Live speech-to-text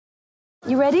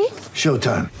You ready?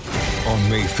 Showtime. On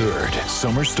May 3rd,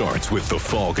 summer starts with The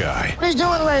Fall Guy. Let's do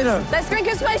it later. Let's drink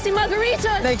a spicy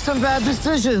margarita. Make some bad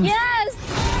decisions.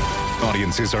 Yes!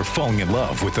 Audiences are falling in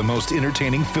love with the most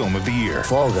entertaining film of the year.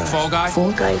 Fall Guy. Fall Guy?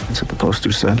 Fall Guy. That's what the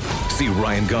poster said. See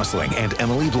Ryan Gosling and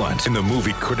Emily Blunt in the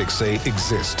movie critics say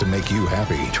exists to make you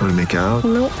happy. Trying to make it out?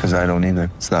 Nope. Because I don't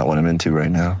either. It's not what I'm into right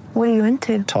now. What are you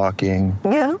into? Talking.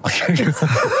 Yeah.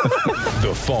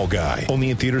 The Fall Guy.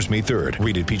 Only in theaters May 3rd.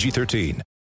 Rated PG-13.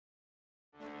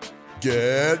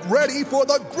 Get ready for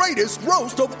the greatest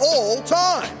roast of all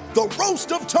time. The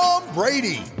Roast of Tom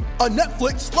Brady. A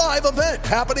Netflix live event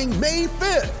happening May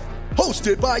 5th.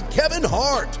 Hosted by Kevin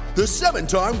Hart. The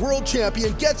 7-time world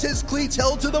champion gets his cleats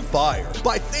held to the fire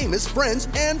by famous friends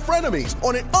and frenemies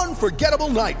on an unforgettable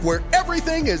night where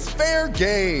everything is fair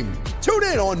game. Tune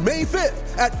in on May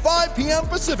 5th at 5 p.m.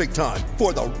 Pacific time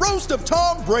for the Roast of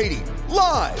Tom Brady.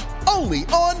 Live only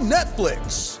on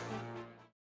Netflix.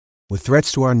 With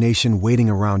threats to our nation waiting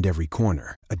around every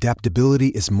corner, adaptability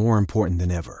is more important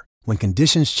than ever. When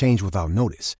conditions change without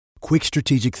notice, quick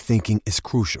strategic thinking is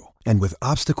crucial. And with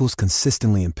obstacles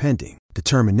consistently impending,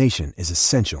 determination is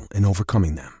essential in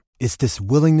overcoming them. It's this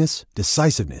willingness,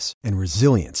 decisiveness, and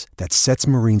resilience that sets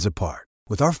Marines apart.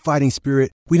 With our fighting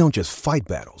spirit, we don't just fight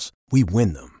battles, we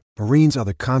win them. Marines are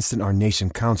the constant our nation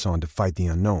counts on to fight the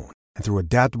unknown. And through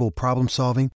adaptable problem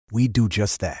solving, we do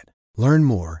just that. Learn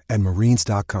more at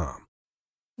marines.com.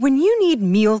 When you need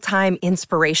mealtime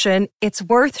inspiration, it's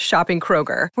worth shopping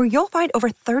Kroger, where you'll find over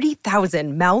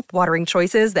 30,000 mouth-watering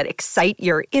choices that excite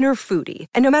your inner foodie.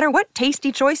 And no matter what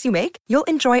tasty choice you make, you'll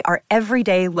enjoy our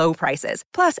everyday low prices,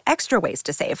 plus extra ways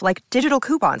to save, like digital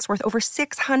coupons worth over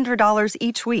 $600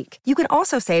 each week. You can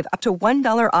also save up to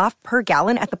 $1 off per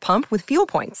gallon at the pump with fuel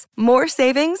points. More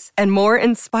savings and more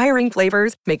inspiring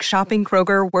flavors make shopping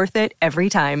Kroger worth it every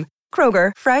time.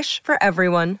 Kroger, fresh for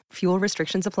everyone. Fuel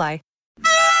restrictions apply.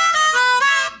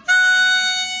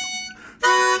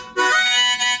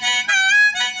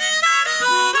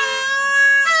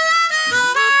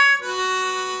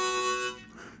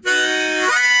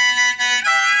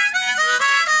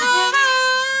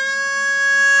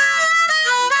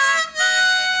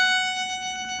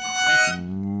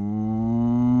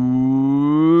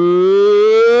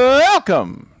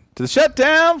 Welcome to the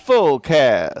Shutdown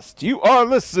Fullcast. You are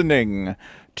listening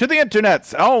to the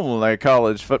internet's only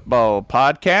college football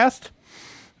podcast.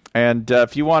 And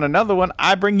if you want another one,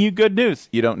 I bring you good news.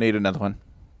 You don't need another one.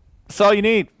 That's all you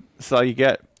need. That's all you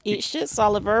get. Eat shit,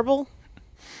 solid verbal.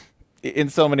 In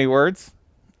so many words,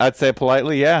 I'd say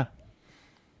politely, yeah.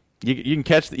 You can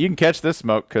catch this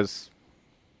smoke because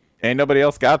ain't nobody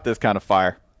else got this kind of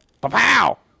fire.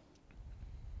 Pow!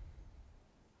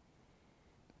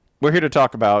 We're here to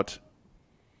talk about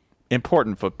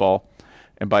important football,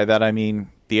 and by that I mean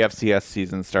the FCS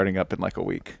season starting up in like a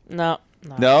week. No.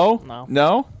 This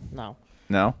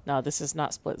is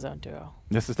not Split Zone Duo.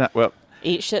 This is not, well.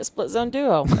 Eat shit, Split Zone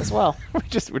Duo as well. we're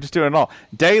just doing it all.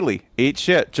 Daily, eat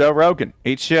shit. Joe Rogan,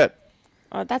 eat shit.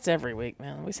 That's every week,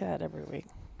 man. We say that every week.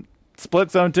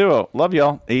 Split Zone Duo, love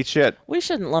y'all, eat shit. We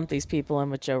shouldn't lump these people in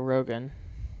with Joe Rogan.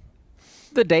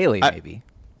 The Daily, maybe.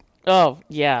 Oh,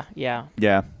 yeah. Yeah.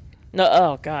 No,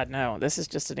 oh, God, no. This is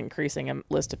just an increasing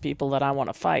list of people that I want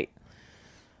to fight.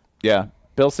 Yeah.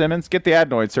 Bill Simmons, get the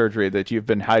adenoid surgery that you've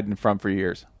been hiding from for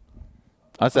years.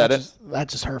 I said it.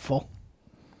 That's just hurtful.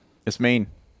 It's mean.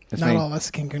 Not all of us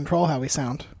can control how we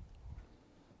sound.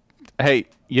 Hey,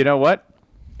 you know what?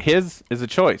 His is a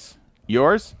choice.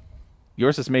 Yours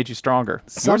has made you stronger.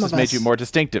 Yours has made you more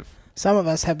distinctive. Some of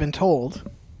us have been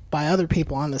told by other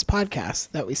people on this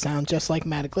podcast that we sound just like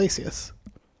Matt Iglesias.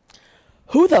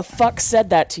 Who the fuck said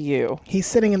that to you? He's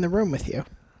sitting in the room with you.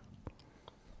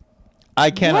 I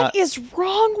cannot. What is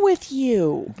wrong with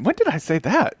you? When did I say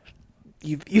that?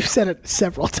 You've said it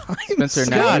several times. Spencer,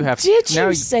 now you have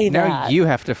Now you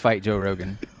have to fight Joe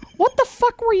Rogan. What the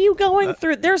fuck were you going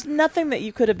through? There's nothing that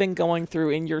you could have been going through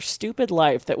in your stupid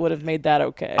life that would have made that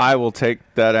okay. I will take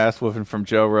that ass whooping from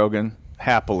Joe Rogan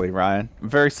happily, Ryan. I'm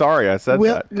very sorry I said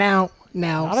that. Now.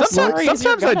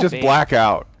 Sometimes I just black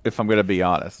out, if I'm going to be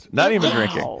honest. Not even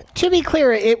drinking. To be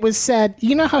clear, it was said,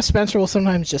 you know how Spencer will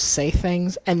sometimes just say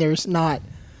things and there's not,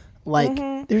 like,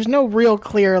 there's no real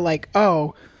clear, like,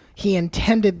 oh, he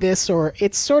intended this, or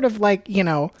it's sort of like, you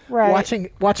know,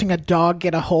 watching a dog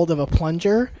get a hold of a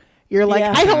plunger. You're like,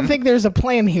 I don't think there's a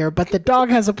plan here, but the dog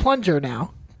has a plunger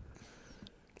now.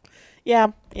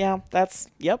 Yeah, that's,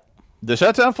 yep. The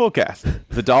Shutdown Fullcast.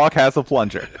 The dog has a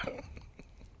plunger.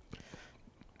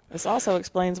 This also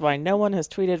explains why no one has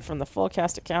tweeted from the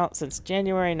Fullcast account since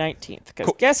January 19th. Because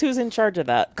guess who's in charge of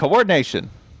that? Coordination.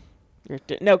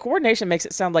 No, coordination makes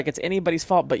it sound like it's anybody's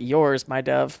fault but yours, my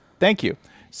dove. Thank you.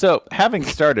 So, having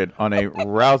started on a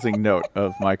rousing note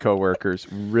of my coworkers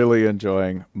really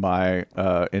enjoying my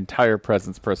entire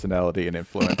presence, personality, and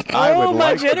influence, I would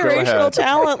my like to go generational ahead.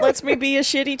 talent lets me be a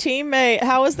shitty teammate.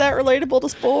 How is that relatable to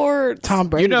sports? Tom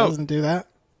Brady doesn't do that.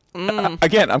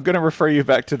 Again, I'm going to refer you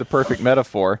back to the perfect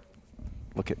metaphor.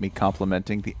 Look at me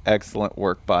complimenting the excellent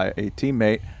work by a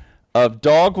teammate of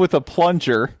Dog with a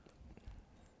Plunger.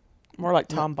 More like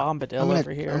Tom Bombadil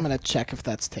over here. I'm gonna check if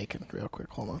that's taken real quick.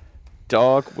 Hold on.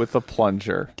 Dog with a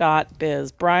Plunger.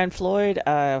 .biz. Brian Floyd,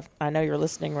 I know you're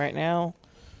listening right now.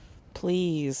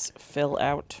 Please fill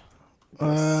out. Hold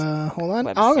on.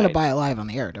 website. I'm gonna buy it live on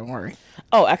the air. Don't worry.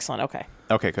 Oh, excellent. Okay.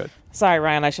 Okay, good. Sorry,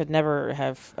 Ryan. I should never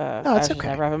have. it's should okay.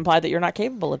 never have implied that you're not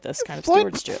capable of this kind of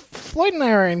stewardship. Floyd and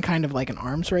I are in kind of like an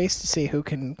arms race to see who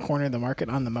can corner the market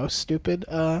on the most stupid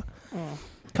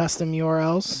custom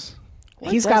URLs.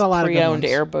 He's got a lot of good ones. Pre-owned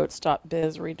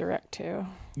airboats.biz redirect to.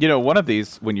 You know, one of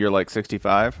these, when you're like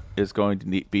 65, is going to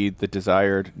be the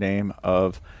desired name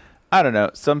of, I don't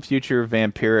know, some future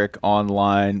vampiric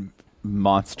online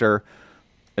monster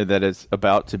that is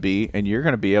about to be, and you're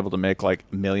going to be able to make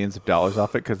like millions of dollars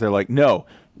off it because they're like, no,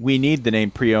 we need the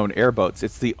name Pre-Owned Airboats.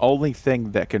 It's the only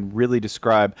thing that can really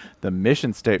describe the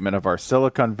mission statement of our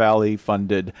Silicon Valley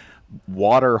funded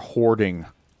water hoarding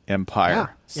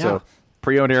empire. So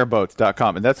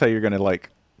preownedairboats.com, and that's how you're going to like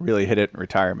really hit it in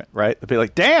retirement, right? They'll be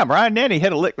like, damn, Ryan Nanny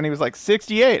hit a lick when he was like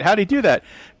 68. How'd he do that?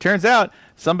 Turns out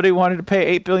somebody wanted to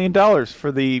pay $8 billion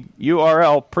for the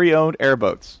URL Pre-Owned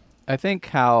Airboats. I think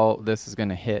how this is going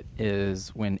to hit is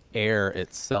when air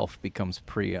itself becomes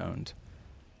pre-owned.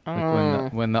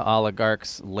 Like when the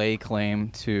oligarchs lay claim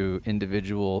to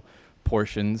individual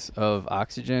portions of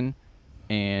oxygen,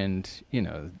 and you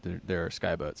know there are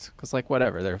skyboats because like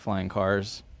whatever, they're flying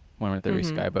cars. When would there be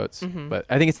skyboats? But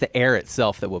I think it's the air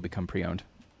itself that will become pre-owned.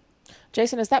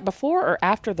 Jason, is that before or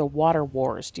after the water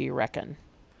wars? Do you reckon?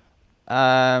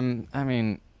 I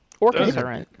mean, Or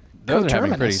concurrent? Those are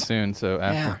happening pretty Coterminous. soon. So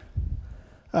after. Yeah.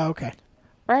 Oh, okay.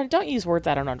 Ryan, don't use words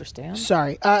I don't understand.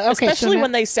 Sorry. Okay. Especially so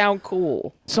when they sound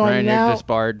cool. So Ryan, I'm now. you're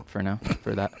disbarred for now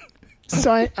for that.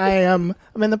 So I'm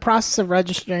in the process of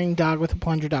registering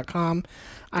dogwithaplunger.com.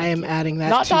 I am adding that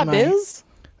Not to my. .biz?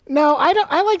 No, I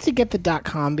don't. I like to get the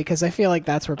 .com because I feel like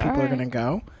that's where people are going to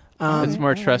go. It's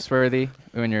more trustworthy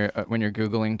when you're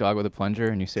Googling dog with a plunger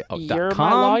and you say, "Oh, You're .com?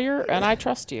 my lawyer, and I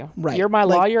trust you. Right. You're my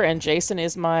Like- lawyer, and Jason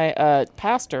is my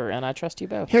pastor, and I trust you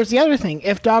both. Here's the other thing: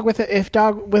 if dog with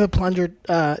a plunger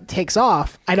takes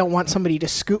off, I don't want somebody to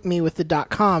scoop me with the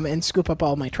 .com and scoop up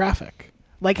all my traffic,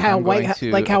 like how I'm going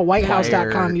to WhiteHouse.com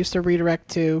acquire- used to redirect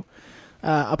to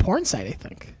a porn site, I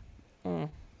think.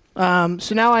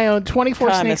 So now I own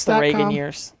I miss the Reagan 24snakes.com,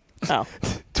 years. Oh,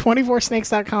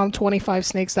 24snakes.com,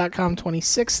 25snakes.com,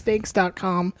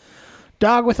 26snakes.com,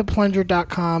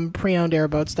 dogwithaplunger.com,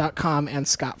 preownedairboats.com, and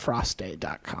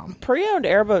scottfrostday.com.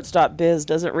 preownedairboats.biz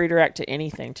doesn't redirect to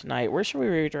anything tonight. Where should we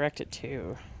redirect it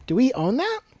to? Do we own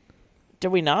that? Do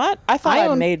we not? I thought I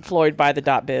own- made Floyd buy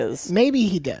the .biz. Maybe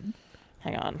he did.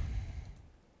 Hang on.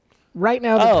 Right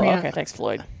now, Okay. Thanks,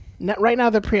 Floyd. Right now,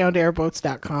 the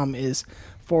preownedairboats.com is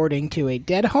forwarding to a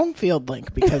dead home field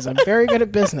link because I'm very good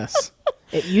at business.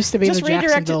 It used to be Just the redirect it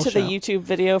Jacksonville to show. the YouTube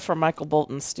video from Michael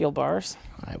Bolton's Steel Bars.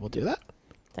 I will do that.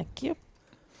 Thank you.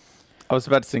 I was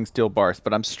about to sing Steel Bars,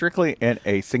 but I'm strictly in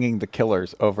a singing The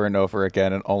Killers over and over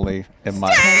again, and only in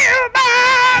my.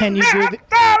 Can you do?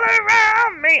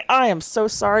 I am so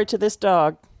sorry to this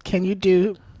dog. Can you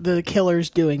do the Killers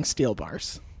doing steel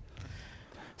bars?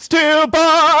 Steel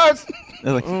Bars!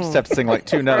 Like, you just have to sing like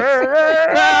two notes.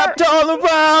 Wrapped all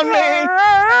around me.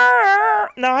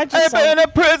 No, I I've just been in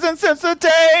prison since the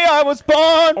day I was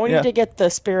born. we need to get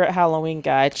the Spirit Halloween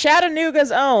guy,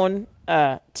 Chattanooga's own,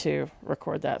 to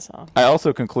record that song. I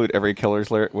also conclude every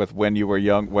Killers lyric with "when you were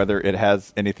young," whether it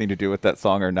has anything to do with that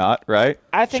song or not, right?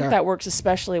 I think Sure. that works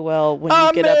especially well when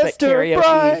I'm you get up at Mr.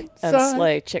 karaoke and Brightside.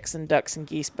 slay chicks and ducks and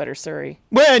geese better Surrey.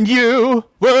 When you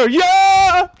were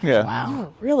young. Yeah.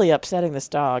 Wow. Really upsetting this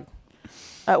dog.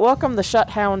 Welcome the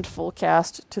Shuthound full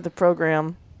cast to the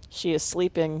program. She is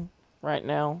sleeping right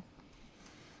now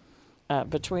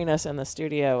between us and the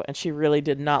studio, and she really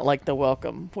did not like the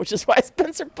welcome, which is why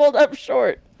Spencer pulled up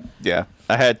short. Yeah,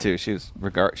 I had to. She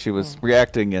was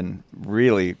reacting in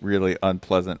really, really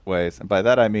unpleasant ways, and by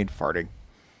that I mean farting.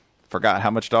 Forgot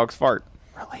how much dogs fart.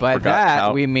 By Forgot that,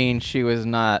 how- we mean she was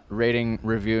not rating,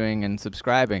 reviewing, and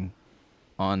subscribing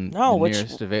on No, the which-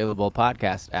 nearest available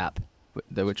podcast app,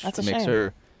 which That's a makes shame.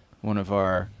 her one of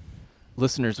our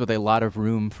listeners with a lot of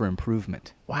room for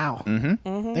improvement. Wow.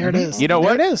 Mm-hmm. There it is. You know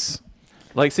there what? it is.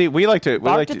 Like, see, we like to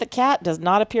the cat does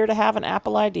not appear to have an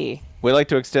Apple ID. We like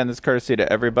to extend this courtesy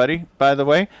to everybody, by the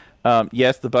way.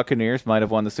 Yes, the Buccaneers might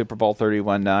have won the Super Bowl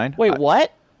 31-9. Wait,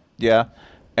 what? Yeah,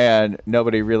 and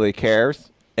nobody really cares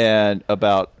and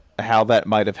about how that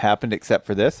might have happened except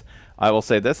for this. I will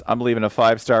say this. I'm leaving a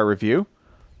 5-star review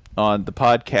on the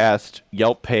podcast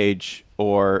Yelp page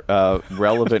or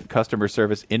relevant customer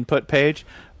service input page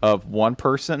of one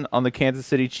person on the Kansas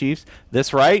City Chiefs.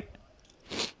 This right?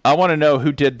 I want to know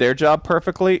who did their job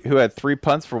perfectly, who had 3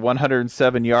 punts for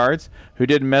 107 yards, who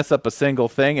didn't mess up a single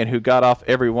thing, and who got off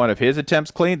every one of his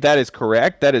attempts clean. That is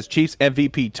correct. That is Chiefs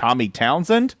MVP Tommy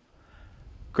Townsend,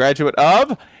 graduate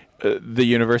of the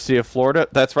University of Florida.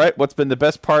 That's right. What's been the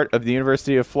best part of the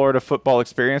University of Florida football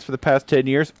experience for the past 10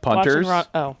 years? Punters.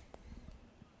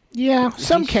 Yeah,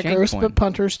 some kickers, one. but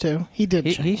punters too. He did.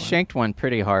 He shanked one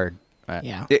pretty hard.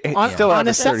 Yeah. On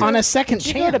a second Did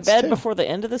you chance. go to bed too. before the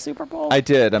end of the Super Bowl? I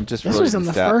did. I'm just This reading was in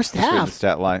the first just reading half. the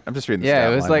stat line. I'm just reading the stat Yeah,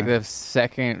 line. it was like the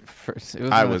second. First, it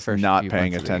was I one of the was first not few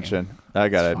paying months of the game. attention. I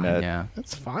gotta admit. Yeah,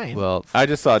 That's fine. well, I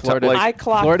just saw Florida. I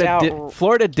clocked Florida, out-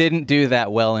 Florida didn't do that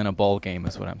well in a bowl game,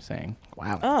 is what I'm saying.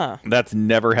 Wow. That's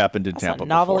never happened in That's Tampa a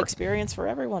novel before. experience for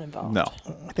everyone involved. No.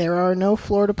 There are no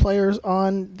Florida players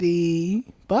on the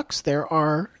Bucks.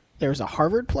 There's a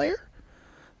Harvard player.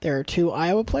 There are 2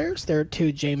 Iowa players. There are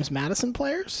 2 James Madison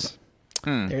players.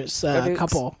 There's a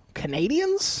couple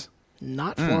Canadians.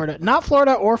 Not Florida. Not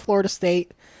Florida or Florida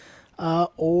State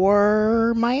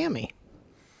or Miami.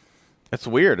 It's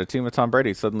weird. A team with Tom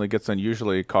Brady suddenly gets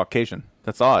unusually Caucasian.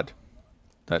 That's odd.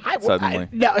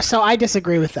 So I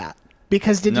disagree with that.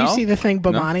 Because did you No? see the thing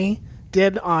No. Bomani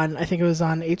did on, I think it was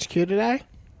on HQ today?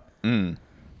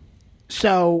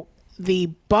 So the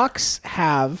Bucks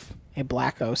have a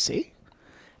black OC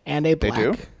and a black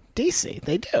do? DC.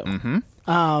 They do.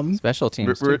 Special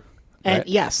teams. too. And Right.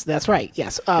 yes, that's right.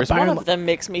 Yes. One Byron, of them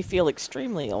makes me feel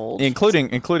extremely old.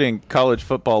 including college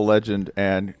football legend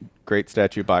and great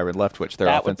statue Byron Leftwich, their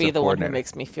That would offensive be the one coordinator. who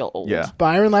makes me feel old. Yeah.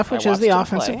 Byron Leftwich I is the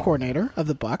watched him offensive play. coordinator of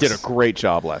the Bucks. Did a great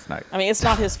job last night. I mean, it's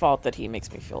not his fault that he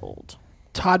makes me feel old.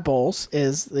 Todd Bowles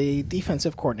is the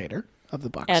defensive coordinator of the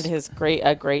Bucks. And his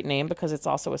a great name because it's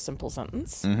also a simple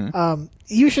sentence.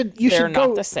 you should They're go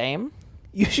not the same.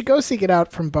 You should go seek it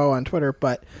out from Bo on Twitter,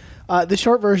 but the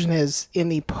short version is in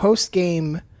the post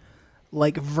game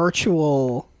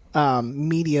virtual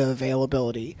media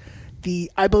availability.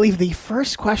 I believe the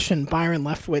first question Byron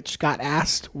Leftwich got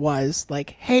asked was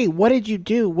like, "Hey, what did you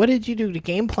do? What did you do to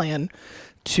game plan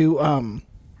to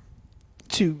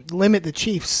limit the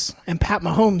Chiefs and Pat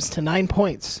Mahomes to 9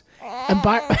 points?" And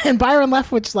Byron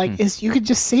Leftwich is you could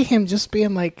just see him just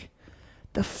being like,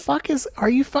 "The fuck are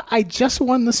you? I just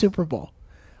won the Super Bowl.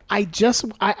 I just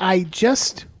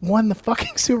won the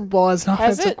fucking Super Bowl as an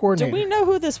offensive coordinator." Do we know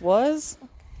who this was?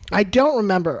 I don't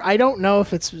remember. I don't know if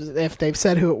they've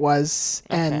said who it was,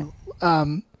 and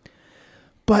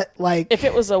but if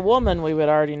it was a woman, we would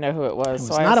already know who it was. it was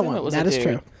So I not a assume woman. it was That a is dude.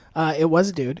 true. It was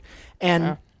a dude,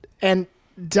 and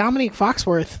Dominique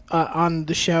Foxworth on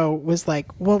the show was like,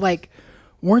 "Well,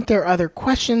 weren't there other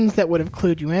questions that would have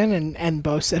clued you in?" And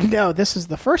Bo said, "No, this is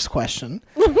the first question."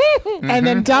 And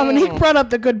then Dominique brought up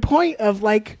the good point of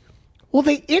well,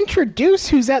 they introduce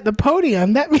who's at the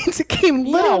podium. That means it came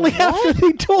literally after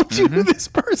they told you who this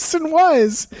person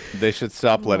was. They should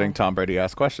stop letting Tom Brady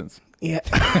ask questions. Yeah.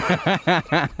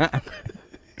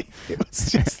 It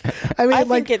was just, I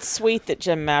think it's sweet that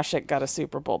Jim Mashik got a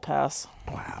Super Bowl pass.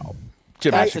 Wow.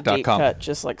 That's a deep JimMashik.com. cut,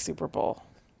 just like Super Bowl.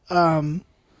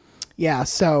 Yeah,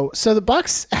 so the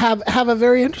Bucks have a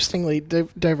very interestingly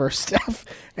diverse staff,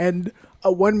 and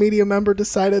one media member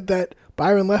decided that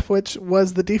Byron Leftwich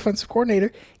was the defensive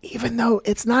coordinator, even though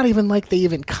it's not even like they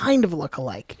even kind of look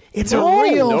alike. It's a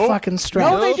real fucking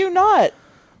stretch. No, they do not.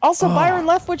 Also, Byron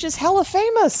Leftwich is hella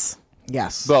famous.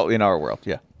 Yes. Well, in our world,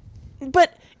 yeah.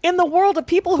 But in the world of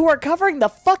people who are covering the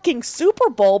fucking Super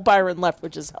Bowl, Byron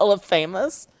Leftwich is hella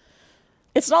famous.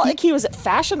 It's not like he was at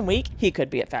Fashion Week. He could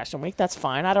be at Fashion Week. That's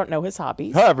fine. I don't know his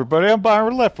hobbies. Hi, everybody. I'm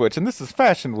Byron Leftwich, and this is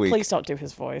Fashion Week. Please don't do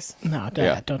his voice. No,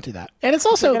 don't do that. And it's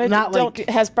also not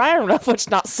has Byron Leftwich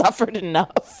not suffered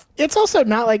enough? It's also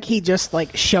not like he just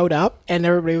showed up and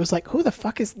everybody was like, "Who the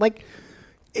fuck is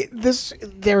this?"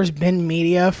 There's been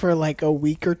media for a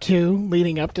week or two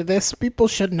leading up to this. People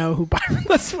should know who Byron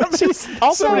Leftwich is.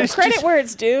 Also, Somebody's credit just- where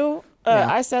it's due.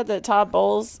 Yeah. I said that Todd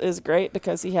Bowles is great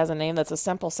because he has a name that's a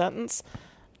simple sentence.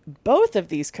 Both of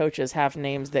these coaches have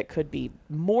names that could be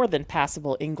more than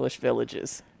passable English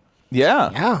villages.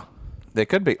 Yeah. Yeah. They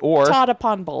could be. Or, Todd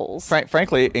upon Bowles.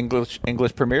 frankly, English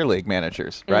Premier League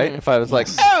managers, right? If I was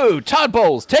oh, Todd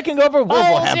Bowles taking over Bowles,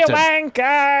 you Wolverhampton.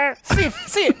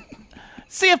 wanker!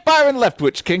 See if Byron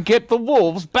Leftwich can get the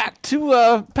Wolves back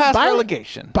to past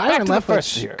relegation. Byron back to the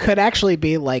first Leftwich tier. could actually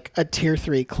be like a tier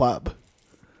 3 club.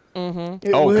 Mm-hmm.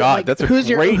 Oh God, that's a great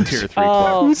tier 3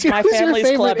 club. My family's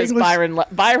favorite club is English-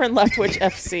 Byron Leftwich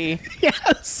FC.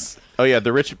 Yes. Oh yeah,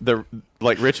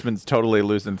 Richmond's totally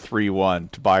losing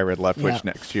 3-1 to Byron Leftwich Yep.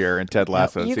 next year in Ted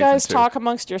Lasso. You season guys 2. talk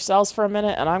amongst yourselves for a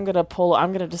minute, and I'm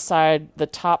gonna decide the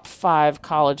top 5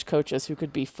 college coaches who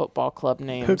could be football club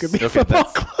names. Who could be Okay, football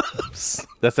that's- clubs?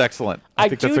 That's excellent. I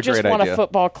think do that's a just great want idea. a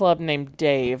football club named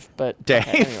Dave, but Dave.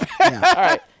 okay, anyway. All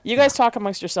right, you guys talk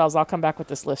amongst yourselves. I'll come back with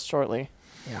this list shortly.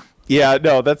 Yeah,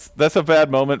 no, that's a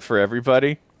bad moment for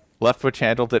everybody. Leftwich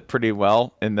handled it pretty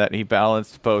well in that he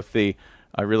balanced both the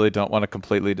I really don't want to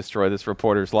completely destroy this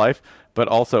reporter's life, but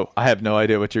also I have no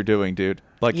idea what you're doing, dude.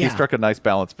 Like he Yeah. struck a nice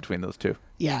balance between those two.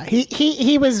 Yeah,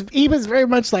 he was very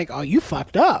much like, oh, you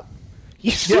fucked up.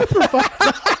 You super fucked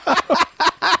up.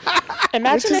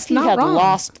 Imagine Which if is he not had wrong.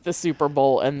 lost the Super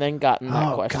Bowl and then gotten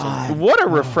that Oh, question. God. What a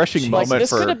refreshing Like, moment this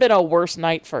for could have been a worse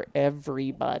night for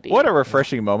everybody. what a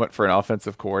refreshing moment for an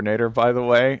offensive coordinator, by the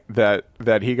way, that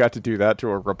he got to do that to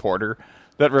a reporter.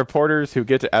 That reporters who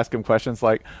get to ask him questions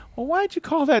like, well, why'd you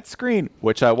call that screen?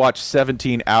 Which I watched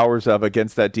 17 hours of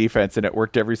against that defense, and it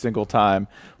worked every single time.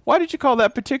 Why did you call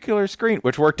that particular screen?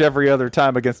 Which worked every other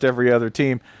time against every other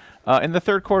team. In the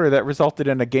third quarter, that resulted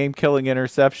in a game-killing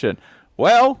interception.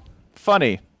 Well,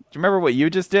 funny. Do you remember what you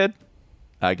just did?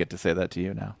 I get to say that to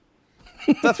you now.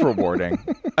 That's rewarding.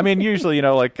 I mean, usually,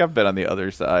 like I've been on the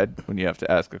other side when you have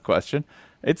to ask a question.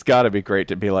 It's got to be great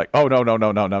to be like, oh,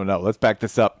 no. Let's back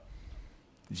this up.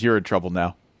 You're in trouble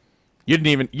now. You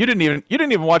didn't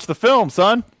even watch the film,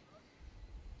 son.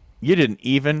 You didn't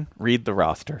even read the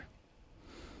roster.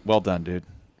 Well done, dude.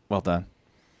 Well done.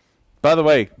 By the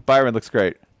way, Byron looks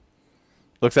great.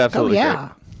 Looks absolutely Oh, yeah.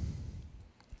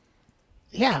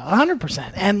 great. Yeah,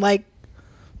 100%. And like,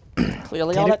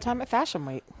 Clearly, all that time at Fashion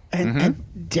Week. and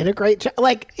did a great job.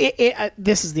 Like,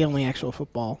 this is the only actual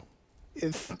football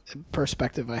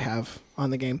perspective I have on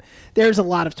the game. There's a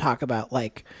lot of talk about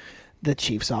like the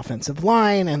Chiefs' offensive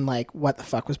line and like what the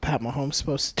fuck was Pat Mahomes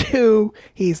supposed to do.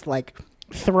 He's like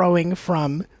throwing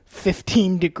from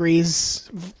 15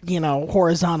 degrees,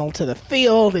 horizontal to the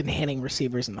field and hitting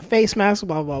receivers in the face mask,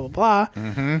 blah, blah, blah,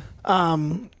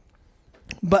 blah.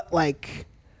 But like,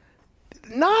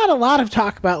 not a lot of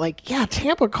talk about like, yeah,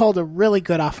 Tampa called a really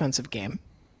good offensive game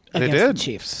against the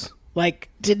Chiefs. Like,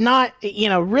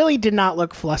 really did not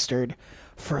look flustered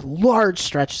for large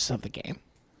stretches of the game.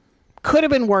 Could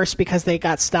have been worse because they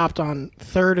got stopped on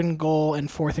 3rd and goal and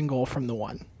 4th and goal from the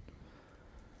 1.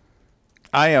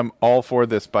 I am all for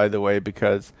this, by the way,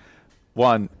 because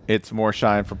one, it's more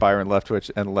shine for Byron Leftwich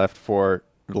and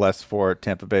less for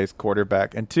Tampa Bay's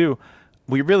quarterback, and two,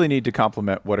 we really need to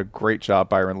compliment what a great job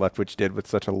Byron Leftwich did with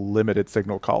such a limited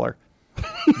signal caller.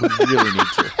 We really need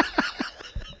to.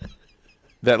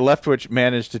 That Leftwich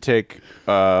managed to take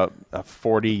a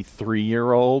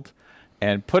 43-year-old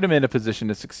and put him in a position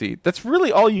to succeed. That's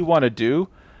really all you want to do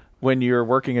when you're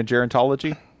working in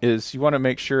gerontology, is you want to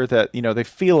make sure that they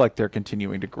feel like they're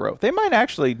continuing to grow. They might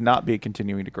actually not be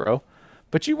continuing to grow,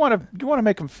 but you want to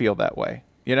make them feel that way,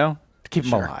 to keep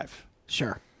them alive.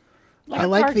 Sure. I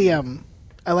like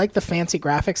the fancy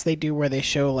graphics they do where they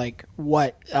show like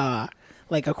what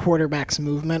like a quarterback's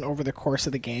movement over the course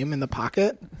of the game in the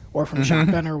pocket or from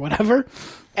shotgun or whatever.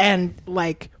 And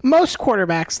like most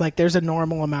quarterbacks, like there's a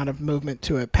normal amount of movement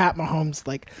to it. Pat Mahomes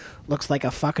like looks like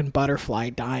a fucking butterfly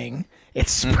dying. It's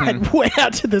spread way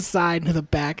out to the side and to the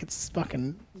back. It's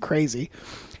fucking crazy.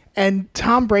 And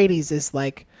Tom Brady's is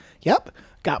like, yep,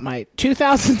 got my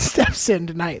 2,000 steps in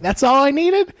tonight. That's all I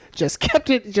needed. Just kept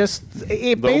it.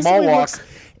 It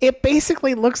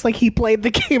basically looks like he played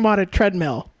the game on a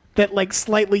treadmill that like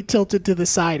slightly tilted to the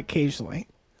side occasionally.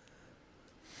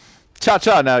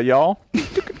 Cha-cha now, y'all.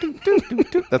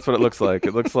 That's what it looks like.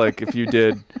 It looks like if you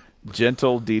did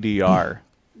gentle DDR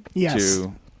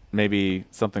to maybe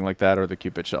something like that or the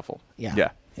Cupid Shuffle.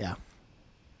 Yeah.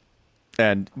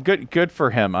 And good for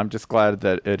him. I'm just glad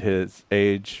that at his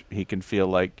age he can feel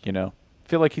like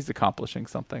he's accomplishing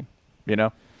something.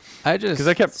 I just because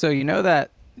I kept so that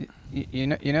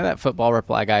that football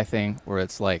reply guy thing where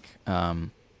it's like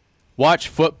watch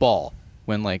football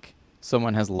when like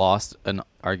someone has lost an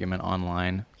argument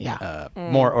online,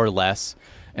 more or less,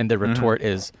 and the retort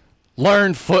is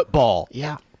learn football.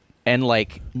 Yeah. And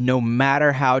like no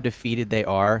matter how defeated they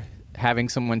are, having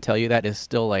someone tell you that is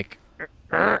still like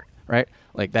right?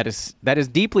 Like that is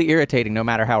deeply irritating no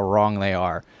matter how wrong they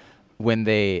are when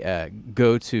they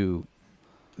go to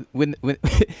when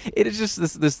it is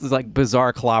just this like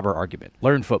bizarre clobber argument.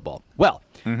 Learn football. Well,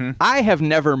 I have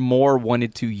never more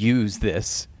wanted to use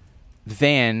this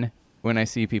than when I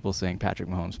see people saying Patrick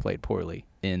Mahomes played poorly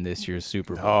in this year's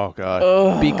Super Bowl. Oh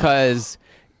God! Because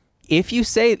if you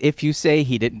say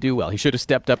he didn't do well, he should have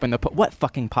stepped up in the what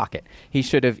fucking pocket? He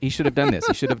should have done this.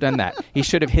 He should have done that. He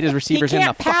should have hit his receivers in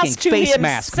the fucking face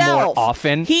mask more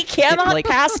often. He cannot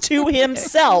pass to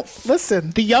himself.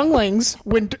 Listen, the younglings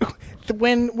when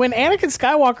Anakin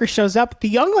Skywalker shows up, the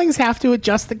younglings have to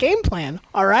adjust the game plan.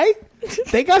 All right,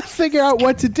 they got to figure out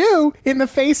what to do in the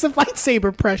face of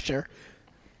lightsaber pressure.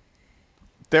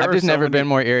 I've just never been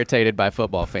more irritated by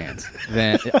football fans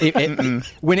than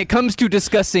when it comes to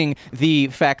discussing the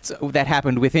facts that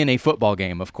happened within a football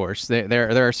game. Of course,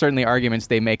 there are certainly arguments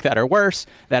they make that are worse,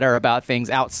 that are about things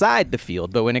outside the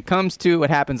field. But when it comes to what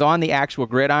happens on the actual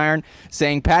gridiron,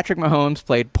 saying Patrick Mahomes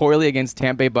played poorly against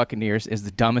Tampa Bay Buccaneers is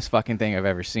the dumbest fucking thing I've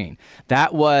ever seen.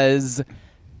 It was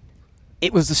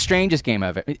the strangest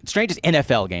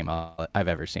NFL game I've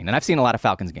ever seen, and I've seen a lot of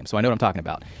Falcons games, so I know what I'm talking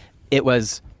about. It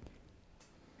was.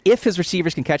 If his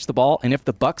receivers can catch the ball, and if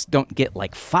the Bucs don't get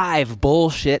like 5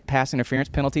 bullshit pass interference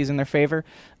penalties in their favor,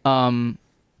 the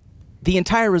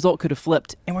entire result could have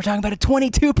flipped. And we're talking about a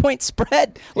 22-point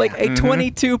spread, like a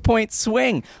 22-point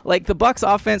swing. Like the Bucs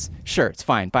offense, sure, it's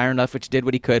fine. Byron Leftwich did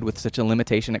what he could with such a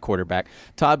limitation at quarterback.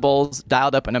 Todd Bowles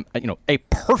dialed up a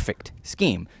perfect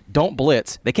scheme. Don't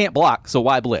blitz. They can't block, so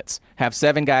why blitz? Have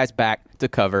 7 guys back to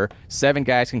cover. 7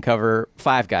 guys can cover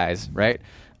 5 guys, right?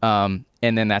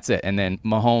 And then that's it. And then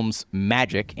Mahomes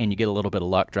magic, and you get a little bit of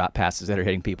luck, drop passes that are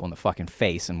hitting people in the fucking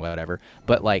face and whatever.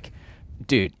 But, like,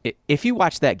 dude, if you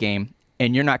watch that game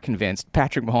and you're not convinced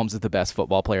Patrick Mahomes is the best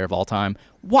football player of all time,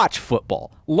 watch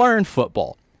football. Learn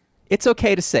football. It's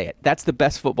okay to say it. That's the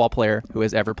best football player who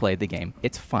has ever played the game.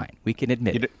 It's fine. We can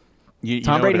admit it.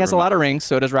 Tom Brady has a lot of rings,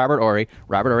 so does Robert Horry.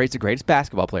 Robert Horry is the greatest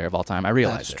basketball player of all time. I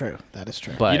realize That's true. That is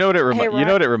true. But you know what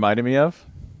it reminded me of?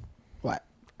 What?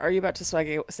 Are you about to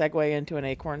segue into an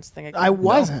Acorns thing again? I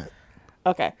wasn't.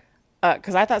 No? Okay.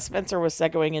 Because I thought Spencer was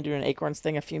segueing into an Acorns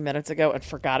thing a few minutes ago and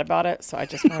forgot about it, so I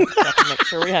just wanted to check and make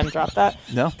sure we hadn't dropped that.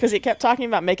 No. Because he kept talking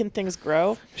about making things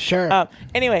grow. Sure.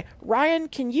 Anyway, Ryan,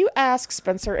 can you ask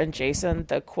Spencer and Jason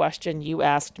the question you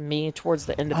asked me towards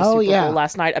the end of the Super Bowl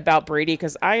last night about Brady?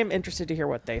 Because I am interested to hear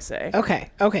what they say.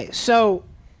 Okay. So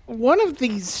one of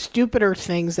the stupider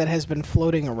things that has been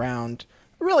floating around,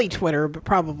 really Twitter, but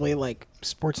probably like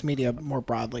sports media more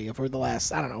broadly over the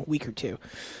last, week or two,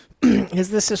 is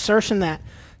this assertion that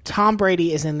Tom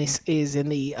Brady is in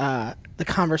the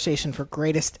conversation for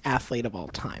greatest athlete of all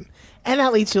time. And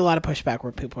that leads to a lot of pushback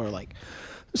where people are like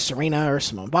Serena or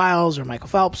Simone Biles or Michael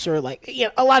Phelps or a lot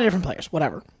of different players,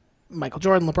 whatever. Michael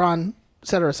Jordan, LeBron, et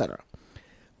cetera, et cetera.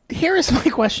 Here is my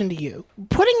question to you.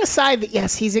 Putting aside that,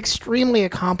 yes, he's extremely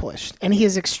accomplished and he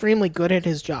is extremely good at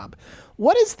his job,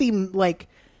 what is the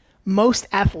most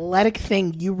athletic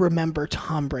thing you remember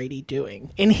Tom Brady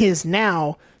doing in his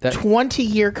now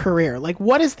 20-year career?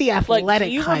 What is the athletic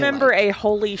do you highlight? remember a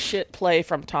holy shit play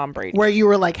from Tom Brady? Where you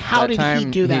were like, how did he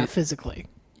do that physically?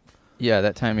 Yeah,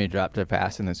 that time he dropped a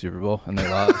pass in the Super Bowl and they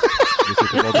lost the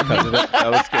Super Bowl because of it.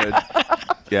 That was good.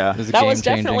 Yeah. That was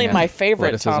definitely my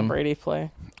favorite Tom Brady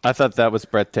play. I thought that was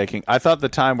breathtaking. I thought the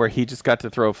time where he just got to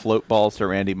throw float balls to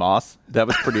Randy Moss, that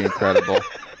was pretty incredible.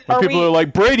 People are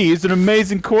like, Brady is an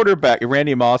amazing quarterback.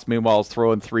 Randy Moss, meanwhile, is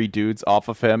throwing 3 dudes off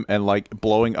of him and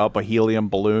blowing up a helium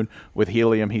balloon with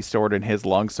helium he stored in his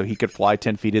lungs so he could fly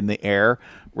 10 feet in the air,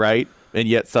 right? And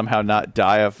yet somehow not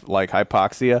die of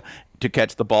hypoxia to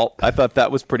catch the ball. I thought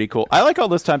that was pretty cool. I like all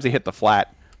those times he hit the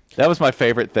flat. That was my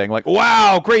favorite thing.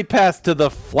 Wow, great pass to the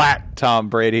flat, Tom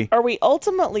Brady. Are we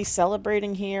ultimately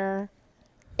celebrating here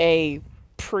a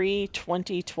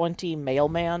pre-2020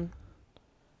 mailman?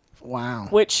 Wow.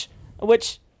 Which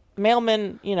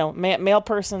mailmen, male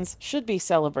persons should be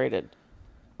celebrated.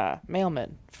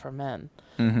 Mailmen for men.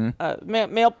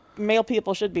 Mm-hmm. Male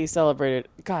people should be celebrated.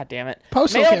 God damn it.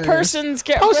 Postal male carriers. Persons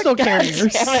get Postal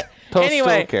carriers.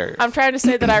 Anyway, carriers. I'm trying to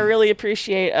say that I really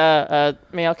appreciate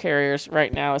mail carriers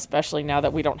right now, especially now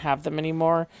that we don't have them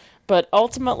anymore. But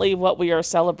ultimately, what we are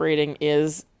celebrating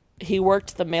is he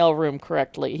worked the mailroom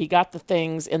correctly. He got the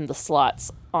things in the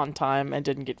slots on time and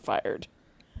didn't get fired.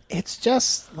 It's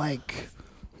just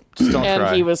just don't and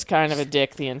try. He was kind of a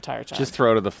dick the entire time. Just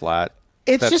throw to the flat.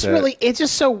 It's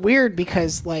just so weird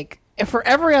because for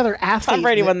every other athlete, Tom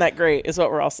Brady wasn't that great, is what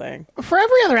we're all saying. For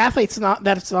every other athlete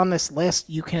that's on this list,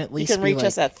 you can at least reach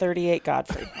us at 38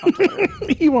 Godfrey.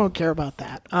 He won't care about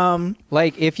that.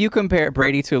 If you compare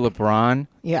Brady to LeBron,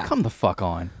 yeah, come the fuck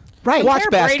on. Right. Watch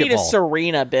Compare Brady to basketball.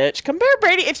 Serena, bitch. Compare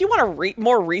Brady, if you want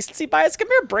more recency bias,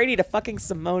 compare Brady to fucking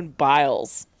Simone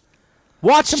Biles.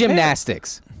 Watch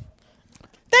gymnastics.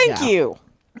 Thank you.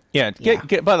 Yeah,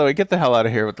 get. By the way, get the hell out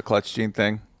of here with the clutch gene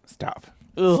thing. Stop.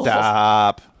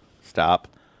 Stop.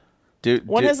 Dude,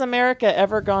 When has America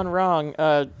ever gone wrong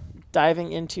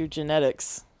diving into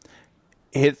genetics?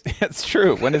 It's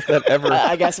true. When has that ever?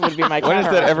 I guess it would be my When has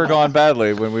that counter ever argument. gone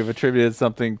badly? When we've attributed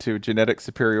something to genetic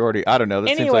superiority? I don't know. That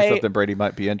seems like Anyway- something Brady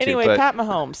might be into. Anyway, but Pat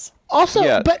Mahomes. Also,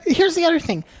 Yeah. but here's the other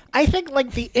thing. I think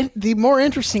like the more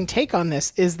interesting take on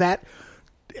this is that,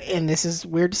 and this is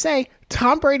weird to say,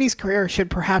 Tom Brady's career should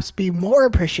perhaps be more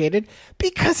appreciated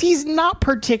because he's not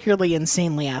particularly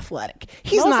insanely athletic.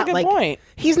 He's No, that's a not good like point.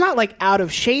 he's not like out of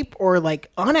shape or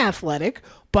like unathletic,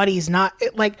 but he's not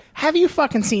like. Have you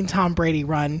fucking seen Tom Brady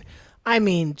run? I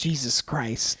mean, Jesus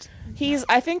Christ.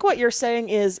 I think what you're saying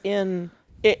is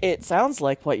it sounds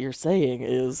like what you're saying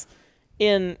is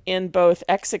in both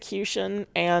execution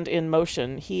and in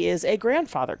motion, he is a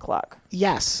grandfather clock.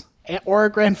 Yes, or a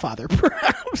grandfather,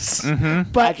 perhaps.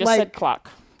 Mm-hmm. But I just said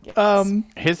clock.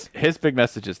 Yes. his big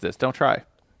message is this: don't try.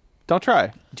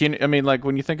 I mean, like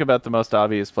when you think about the most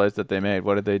obvious plays that they made,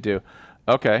 what did they do?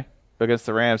 Okay, against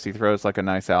the Rams, he throws like a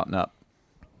nice out and up.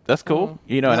 That's cool.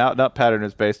 You know, an out and up pattern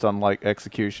is based on like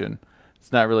execution.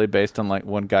 It's not really based on like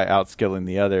one guy outskilling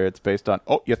the other. It's based on,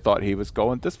 oh, you thought he was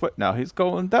going this way. Now he's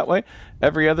going that way.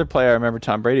 Every other play I remember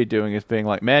Tom Brady doing is being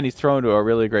like, man, he's thrown to a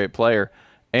really great player.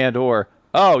 And or,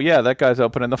 oh, yeah, that guy's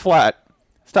open in the flat.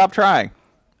 Stop trying.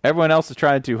 Everyone else is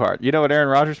trying too hard. You know what Aaron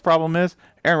Rodgers' problem is?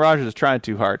 Aaron Rodgers is trying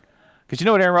too hard. Because you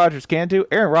know what Aaron Rodgers can do?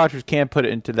 Aaron Rodgers can put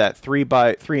it into that 3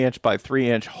 inch by 3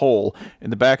 inch hole in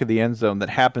the back of the end zone that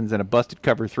happens in a busted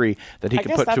cover 3 that he I can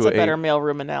guess put that's to a better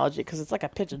mailroom analogy because it's like a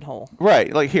pigeonhole.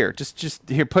 Right, like here, just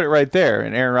here, put it right there.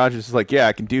 And Aaron Rodgers is like, yeah,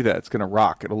 I can do that. It's going to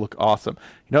rock. It'll look awesome.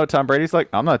 You know what Tom Brady's like?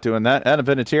 I'm not doing that. Adam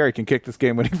Vinatieri can kick this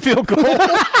game-winning field goal.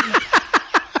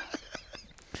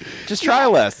 Just try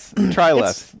less. Try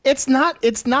less. It's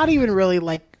not even really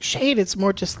like shade. It's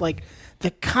more just like the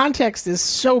context is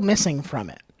so missing from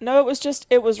it. No,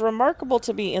 it was remarkable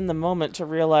to be in the moment to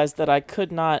realize that I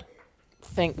could not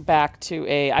think back to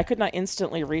I could not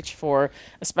instantly reach for,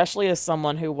 especially as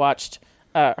someone who watched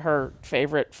her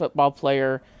favorite football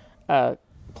player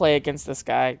play against this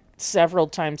guy several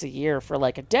times a year for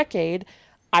like a decade.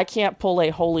 I can't pull a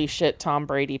holy shit Tom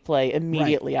Brady play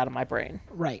immediately out of my brain.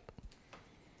 Right.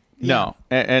 No,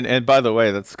 and by the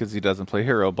way, that's because he doesn't play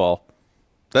hero ball.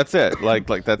 That's it. Like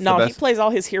that's No, the he best. plays all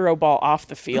his hero ball off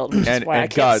the field, which is why I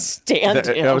can't stand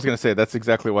him. I was going to say that's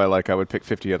exactly why I would pick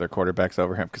 50 other quarterbacks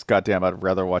over him because goddamn, I'd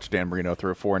rather watch Dan Marino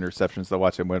throw 4 interceptions than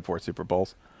watch him win 4 Super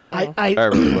Bowls. I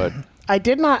really would. I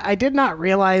did not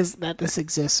realize that this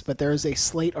exists, but there is a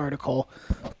Slate article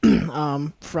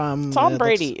from Tom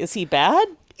Brady. Is he bad?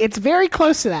 It's very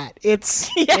close to that. It's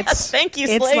thank you,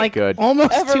 It's Slate. like Good.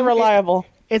 almost Ever reliable.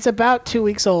 It's about 2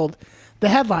 weeks old. The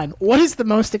headline: what is the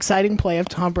most exciting play of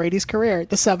Tom Brady's career?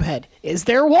 The subhead: is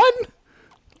there one?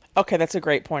 Okay, that's a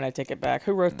great point. I take it back.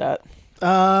 Who wrote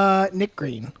that? Nick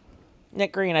Green.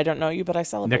 Nick Green. I don't know you, but I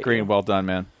celebrate Nick Green, you. well done,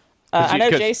 man. I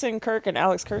know Jason Kirk and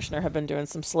Alex Kirshner have been doing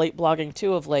some Slate blogging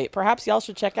too of late. Perhaps y'all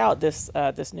should check out this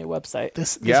new website,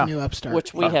 This Yeah. new upstart.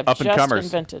 which we have Up and just comers.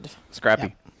 invented.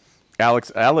 Scrappy.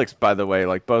 Alex, by the way,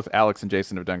 like both Alex and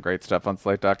Jason have done great stuff on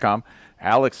Slate.com.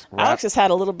 Alex Alex has had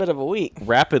a little bit of a week.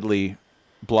 rapidly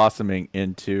blossoming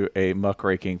into a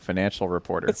muckraking financial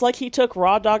reporter. It's like he took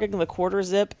raw dogging the quarter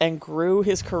zip and grew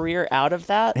his career out of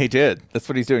that. He did. That's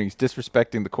what he's doing. He's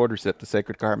disrespecting the quarter zip, the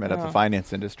sacred garment of the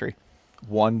finance industry.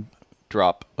 One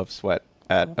drop of sweat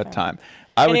at a time.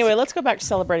 Anyway, let's go back to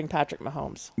celebrating Patrick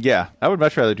Mahomes. Yeah, I would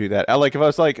much rather do that. If I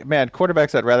was like, man,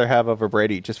 quarterbacks I'd rather have over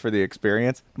Brady just for the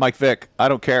experience. Mike Vick, I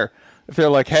don't care. If they're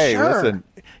like, hey, Sure. listen,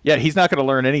 yeah, he's not going to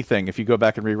learn anything if you go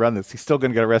back and rerun this. He's still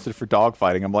going to get arrested for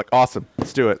dogfighting. I'm like, awesome,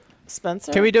 let's do it.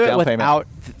 Spencer? Can we do it Down without,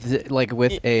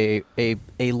 with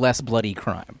a less bloody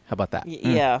crime? How about that?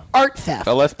 Yeah. Art theft.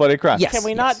 A less bloody crime. Yes. Can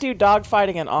we not do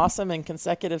dogfighting and awesome in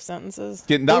consecutive sentences?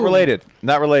 Not related.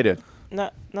 Not related. No.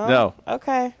 No.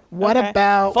 Okay. What Okay.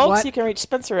 about folks? what- You can reach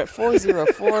Spencer at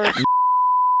 404.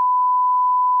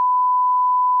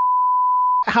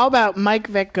 How about Mike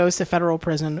Vick goes to federal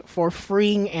prison for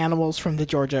freeing animals from the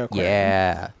Georgia aquarium?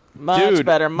 Yeah. Much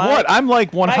better. What? I'm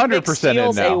like 100% Mike Vick in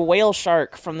steals now. a whale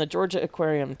shark from the Georgia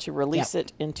aquarium to release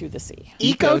it into the sea.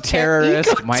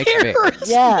 Eco-terrorist Mike Vick.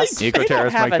 Yes, they don't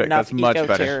Eco-terrorist have Mike Vick. enough That's much better.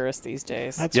 eco-terrorists these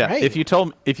days. That's Yeah, right. if you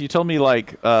told me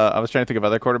like I was trying to think of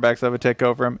other quarterbacks that would take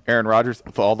over him, Aaron Rodgers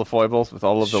with all the foibles, with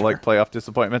all of the like playoff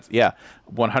disappointments,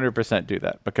 100% do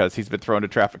that because he's been thrown to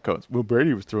traffic cones. Will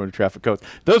Brady was thrown to traffic cones.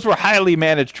 Those were highly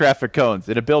managed traffic cones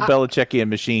in a Bill Belichickian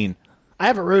machine. I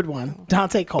have a rude one.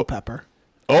 Dante Culpepper.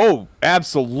 Oh,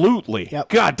 absolutely. Yep.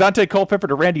 God, Dante Culpepper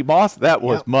to Randy Moss, that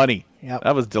was money. Yep.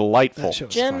 That was delightful. That shit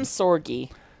was Jim fun. Sorgi.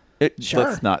 Sure.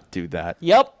 Let's not do that.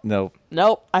 Yep. No.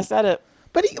 Nope. I said it.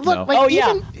 But look, No. like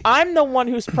Yeah. I'm the one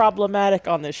who's problematic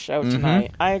on this show Mm-hmm.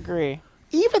 tonight. I agree.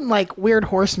 even like weird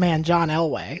horseman John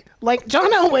Elway. Like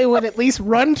John Elway would at least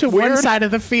run to one side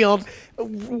of the field,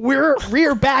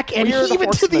 rear back, and Weird heave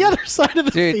it to the horseman. other side of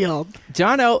the field.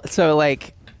 So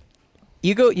like,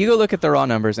 you go look at the raw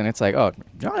numbers, and it's like, oh,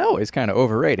 John Elway's kind of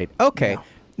overrated. Okay. Yeah.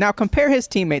 Now compare his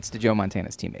teammates to Joe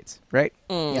Montana's teammates, right?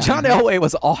 Yeah. John Elway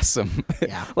was awesome.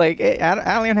 Yeah. Like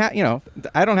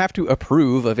I don't have to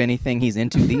approve of anything he's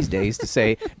into these days to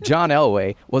say John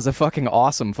Elway was a fucking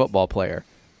awesome football player,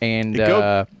 and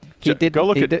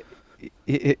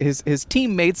his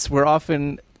teammates were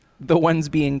often the ones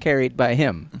being carried by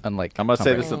him. Unlike I'm gonna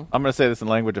say this in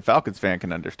language a Falcons fan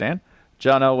can understand.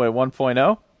 John Elway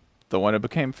 1.0, the one who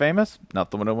became famous,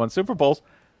 not the one who won Super Bowls.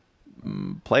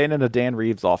 Playing in a Dan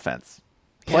Reeves offense.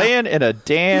 Playing in a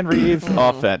Dan Reeves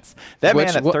offense. That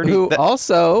man at 30... who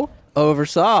also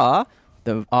oversaw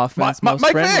the offense most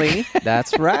Mike friendly. Vick.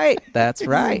 That's right. That's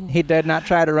right. He did not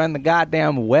try to run the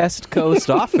goddamn West Coast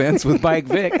offense with Mike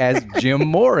Vick as Jim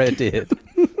Mora did.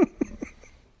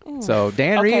 So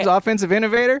Dan Reeves, offensive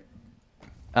innovator.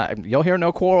 You'll hear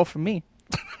no quarrel from me.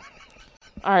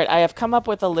 All right, I have come up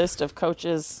with a list of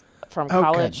coaches from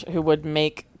college who would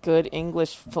make good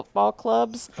English football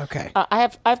clubs. Okay.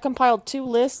 I've compiled two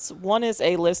lists. One is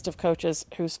a list of coaches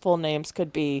whose full names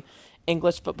could be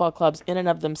English football clubs in and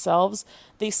of themselves.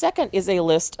 The second is a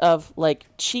list of like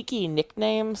cheeky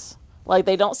nicknames. Like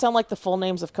they don't sound like the full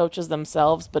names of coaches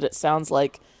themselves, but it sounds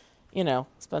like,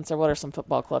 Spencer, what are some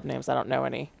football club names? I don't know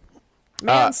any.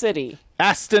 Man City.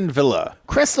 Aston Villa.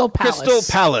 Crystal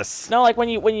Palace. No, like when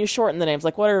you shorten the names,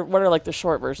 like what are like the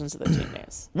short versions of the team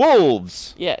names?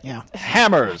 Wolves. Yeah.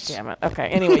 Hammers. Damn it. Okay.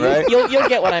 Anyway, Right? you'll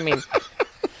get what I mean.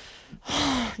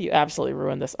 You absolutely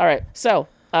ruined this. All right. So,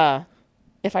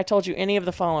 if I told you any of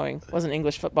the following was an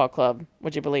English football club,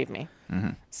 would you believe me? Mm-hmm.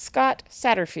 Scott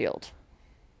Satterfield,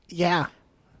 Yeah.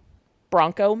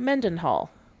 Bronco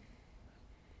Mendenhall.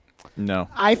 No.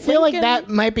 I feel like Lincoln- that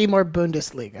might be more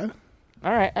Bundesliga.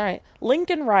 All right.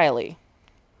 Lincoln Riley.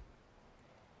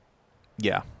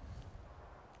 Yeah. All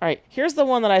right. Here's the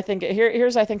one that I think.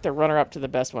 Here's I think the runner-up to the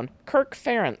best one. Kirk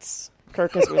Ferentz.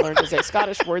 Kirk, as we learned, is a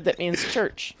Scottish word that means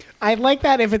church. I like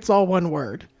that if it's all one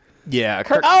word. Yeah.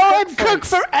 Kirk Kirk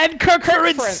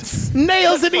Ferentz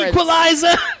nails an Ferentz.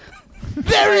 equalizer.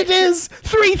 There it is.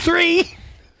 3-3.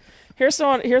 Here's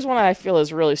one I feel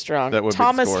is really strong. That would be the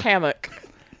Thomas score. Hammock.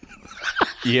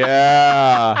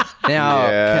 Yeah. Now,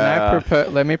 Yeah.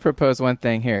 let me propose one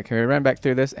thing here. Can we run back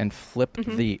through this and flip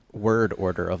the word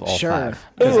order of all Sure. five?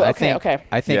 'Cause Ooh, I okay, think, okay.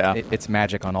 I think Yeah. it's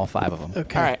magic on all five of them.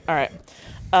 Okay. All right.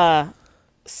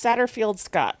 Satterfield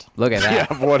Scott. Look at Yeah,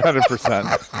 that. 100%.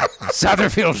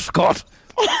 Satterfield Scott.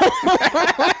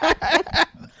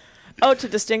 Oh, to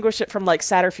distinguish it from like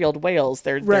Satterfield Wales,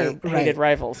 they're Right, hated right.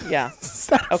 rivals. Yeah.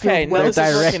 Okay. No, They're this is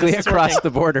working, directly this is across working.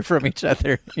 the border from each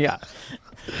other. Yeah.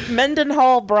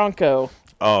 Mendenhall Bronco.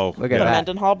 Oh, Look at The that.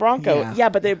 Mendenhall Bronco. Yeah. Yeah,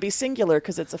 but they'd be singular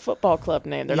because it's a football club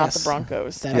name. They're not the Yes,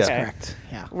 Broncos. That is Okay. correct.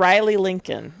 Yeah. Riley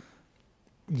Lincoln.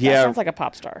 That Yeah. sounds like a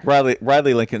pop star.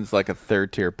 Riley Lincoln's like a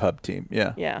third-tier pub team.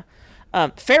 Yeah. Yeah.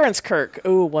 Ferentz Kirk.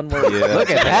 Ooh, one word. Yeah. Look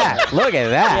at that. Look at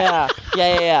that.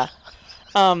 Yeah.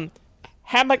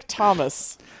 Hammock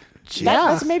Thomas.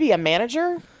 That's maybe a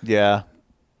manager. Yeah.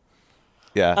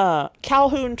 Yeah.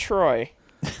 Calhoun Troy.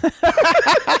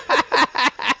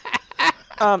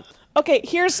 Okay,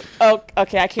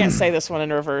 okay, I can't say this one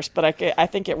in reverse, but I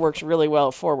think it works really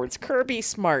well forwards. Kirby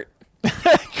Smart.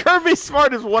 Kirby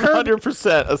Smart is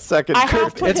 100% a second. I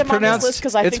have put him on this list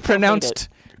because I think it's pronounced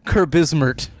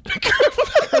Kerbismert.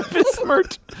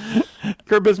 Kerbismart.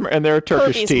 Kerbismart, and they're a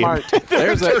Turkish Kirby team. Smart.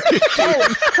 There's a.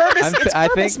 It's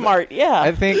Kirby Smart. Yeah.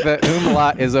 I think the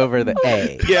umlaut is over the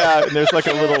A. Yeah, and there's like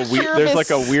a little there's like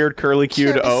a weird curly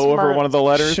cued Kerbis O over Smart. one of the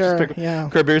letters. Sure, Just pick- yeah.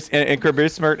 And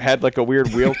Kerbismart had like a weird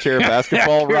wheelchair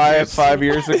basketball riot 5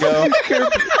 years ago.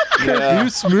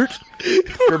 Kerbismert.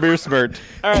 Kerbismart.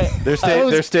 All right.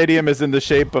 Their stadium is in the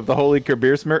shape of the Holy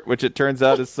Kerbismart, which it turns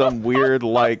out is some weird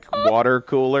like water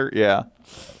cooler. Yeah.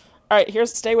 All right,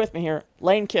 stay with me here.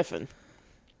 Lane Kiffin.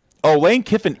 Oh, Lane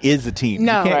Kiffin is a team.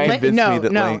 No, you can't convince me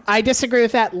that no. Lane... I disagree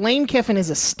with that. Lane Kiffin is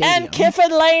a stadium. And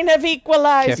Kiffin Lane have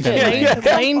equalized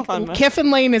it. Kiffin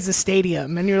Lane is a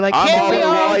stadium, and you're like, I'm Kiffin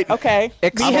all right. Okay.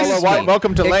 I'm white.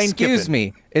 Welcome to Lane Kiffin. Excuse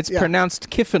me. It's pronounced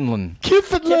Kiffinland.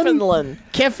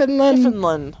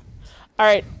 Kiffinland. All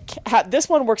right. This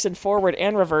one works in forward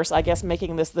and reverse, I guess,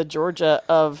 making this the Georgia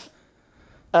of...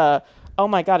 oh,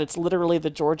 my God. It's literally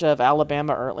the Georgia of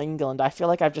Alabama or England. I feel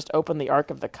like I've just opened the Ark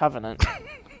of the Covenant.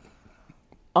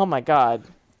 Oh, my God.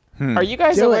 Are you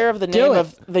guys aware of the name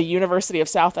of the University of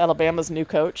South Alabama's new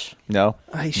coach? No.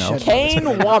 Kane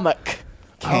Womack.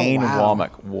 Kane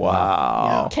Womack.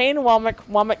 Wow. Yeah. Kane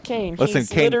Womack Kane. Listen,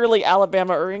 He's literally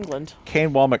Alabama or England.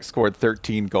 Kane Womack scored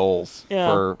 13 goals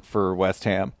for West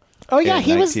Ham. Oh yeah,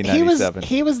 he was the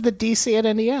DC at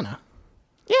Indiana.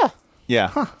 Yeah. Yeah.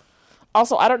 Huh.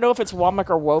 Also, I don't know if it's Womack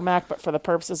or Womack, but for the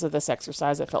purposes of this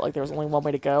exercise, I felt like there was only one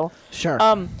way to go. Sure.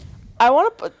 I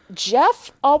want to put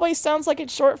Jeff. Always sounds like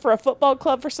it's short for a football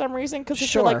club for some reason. Because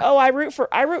if you're like, oh, I root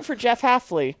for Jeff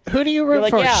Halfley. Who do you root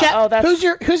for? Yeah,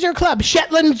 who's your club?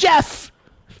 Shetland Jeff.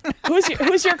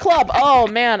 Who's your club? Oh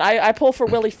man, I pull for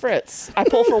Willie Fritz. I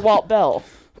pull for Walt Bell.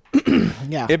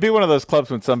 Yeah. It'd be one of those clubs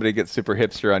when somebody gets super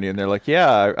hipster on you and they're like,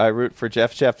 yeah, I root for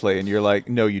Jeff Sheffley. And you're like,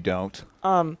 no, you don't.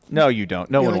 No, you don't.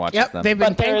 No one watches them. They've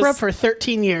been bankrupt for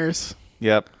 13 years.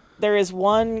 Yep. There is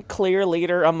one clear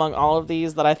leader among all of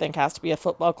these that I think has to be a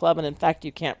football club. And in fact,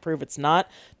 you can't prove it's not.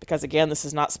 Because again, this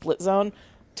is not split zone.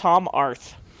 Tom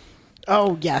Arth.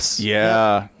 Oh, yes.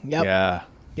 Yeah. Yep. Yeah.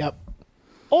 Yep.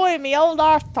 Oi, me old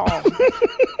Arth Tom.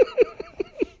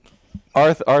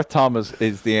 Arth Thomas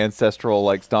is the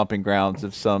ancestral stomping grounds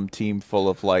of some team full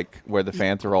of where the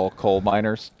fans are all coal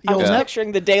miners. I'm just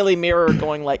picturing the Daily Mirror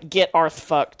going get Arth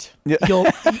fucked. Yeah.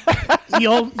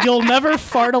 You'll never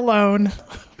fart alone.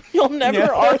 You'll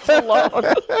never Arth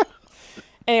alone.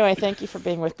 Anyway, thank you for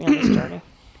being with me on this journey.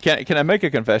 Can I make a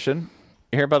confession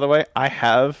here? By the way, I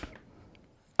have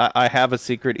a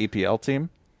secret EPL team.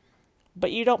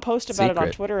 But you don't post about it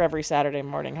on Twitter every Saturday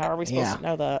morning. How are we supposed to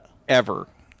know that? Ever.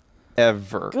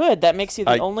 Good. That makes you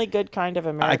the only good kind of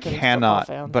American football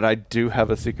fan. But I do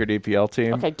have a secret EPL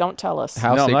team. Okay, don't tell us.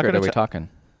 How secret are we talking?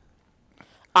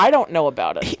 I don't know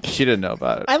about it. She didn't know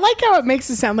about it. I like how it makes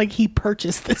it sound like he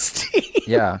purchased this team.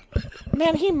 Yeah.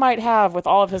 Man, he might have with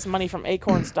all of his money from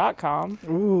acorns.com.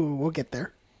 Ooh, we'll get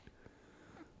there.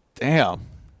 Damn.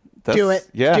 Do it.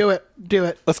 Yeah. Do it.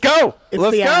 Let's go.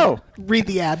 Let's go. Read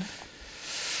the ad.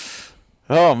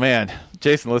 Oh, man.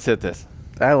 Jason, let's hit this.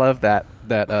 I love that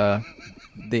the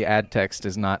ad text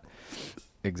is not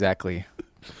exactly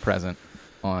present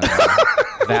on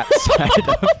that side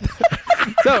of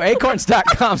So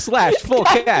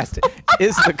acorns.com/fullcast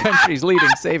is the country's leading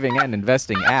saving and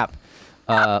investing app.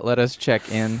 Let us check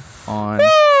in on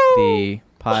the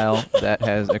pile that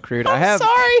has accrued.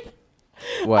 Sorry.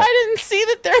 What? I didn't see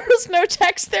that there was no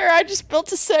text there. I just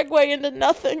built a segue into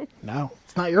nothing. No,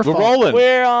 it's not your We're fault. rolling.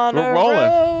 We're on a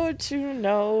road to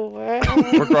nowhere.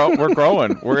 We're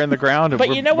growing. We're in the ground.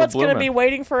 But you know what's going to be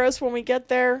waiting for us when we get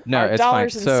there? No, our it's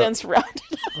dollars fine. and cents rounded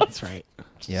up. That's right.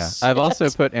 Yeah. I've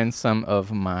also put in some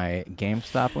of my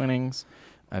GameStop winnings.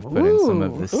 I've put in some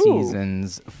of the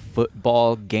season's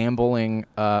football gambling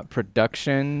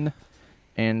production.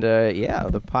 And,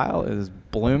 the pile is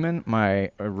blooming. My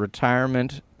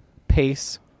retirement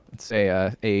pace, let's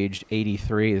say age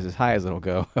 83 is as high as it'll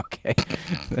go. Okay.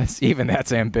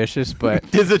 That's ambitious, but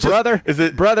brother, does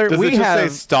it we just have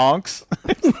say stonks?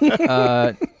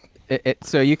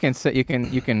 So you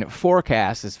can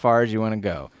forecast as far as you want to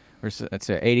go. Let's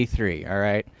say 83, all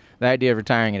right? The idea of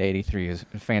retiring at 83 is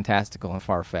fantastical and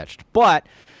far-fetched. But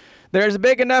there's a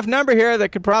big enough number here that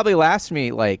could probably last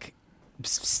me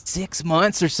 6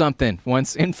 months or something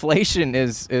once inflation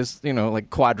is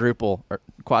quadrupled or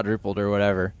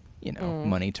whatever,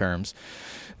 money terms.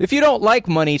 If you don't like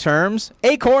money terms,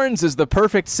 Acorns is the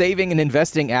perfect saving and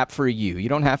investing app for you. You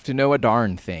don't have to know a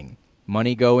darn thing.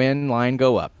 Money go in, line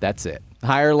go up. That's it.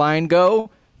 Higher line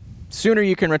go, sooner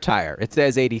you can retire. It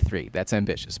says 83. That's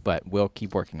ambitious, but we'll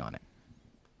keep working on it.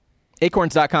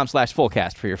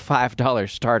 Acorns.com/fullcast for your $5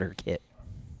 starter kit.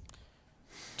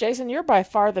 Jason, you're by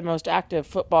far the most active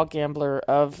football gambler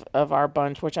of our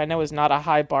bunch, which I know is not a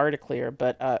high bar to clear,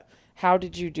 but how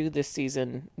did you do this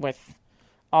season with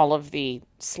all of the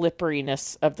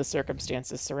slipperiness of the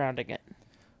circumstances surrounding it?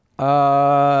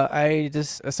 I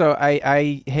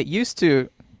used to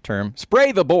term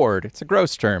spray the board. It's a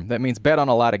gross term. That means bet on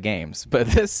a lot of games. But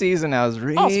this season I was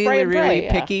really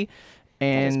picky.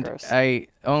 And gross. I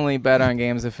only bet on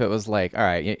games if it was like, all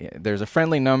right, there's a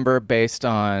friendly number based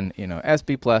on,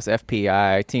 SB plus,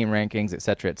 FPI, team rankings, et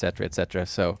cetera, et cetera, et cetera.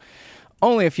 So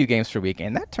only a few games per week,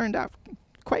 and that turned out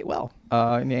quite well.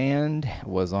 And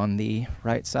was on the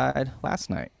right side last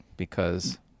night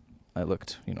because I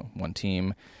looked, one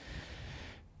team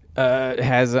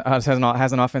has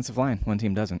an offensive line. One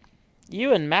team doesn't.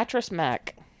 You and Mattress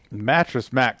Mac.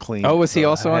 Mattress Mac clean. Oh, was he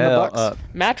also on the Bucks?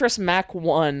 Mattress Mac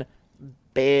won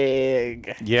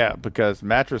big. Yeah, because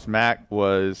Mattress Mac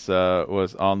was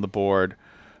on the board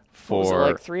for What was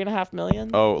it, like $3.5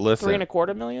 million? Oh, listen,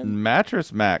 $3.25 million.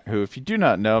 Mattress Mac, who, if you do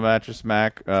not know Mattress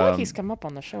Mac, I feel like he's come up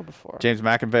on the show before. James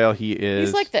McInvale,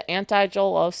 He's like the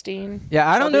anti-Joel Osteen. Yeah,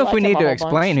 I don't know if we need to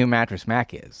explain who. who Mattress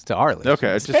Mac is to our listeners.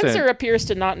 Okay, just Spencer saying. appears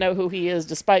to not know who he is,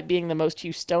 despite being the most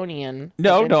Houstonian.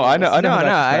 No, I know. who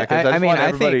Mattress Mac is. I mean, want I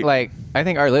everybody-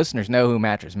 think our listeners know who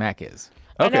Mattress Mac is.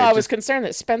 I know. I was just- concerned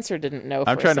that Spencer didn't know.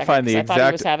 I'm trying to find the I thought he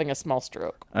exact- was having a small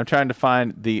stroke. I'm trying to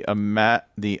find the amount.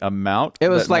 It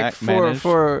was that like Mac four managed.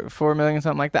 million,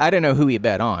 something like that. I didn't know who he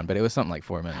bet on, but it was something like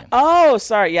 4 million. Oh,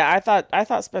 sorry. Yeah, I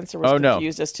thought Spencer was Oh, no.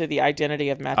 confused as to the identity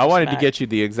of Mattress I wanted Mac. to get you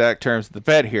the exact terms of the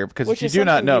bet here, because Which if you is do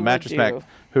not something know you would Mattress Mac, do.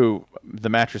 who the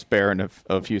mattress baron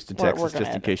of Houston, We're Texas, gonna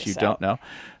just in edit case you this don't know,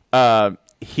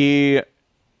 he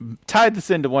tied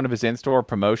this into one of his in-store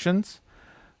promotions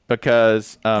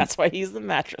because That's why he's the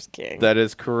Mattress King. that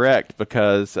is correct,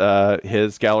 because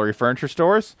his Gallery Furniture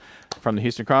Stores from the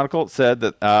Houston Chronicle said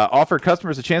that offered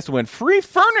customers a chance to win free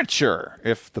furniture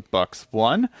if the Bucks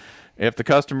won. If the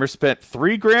customer spent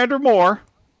 $3,000 or more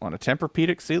on a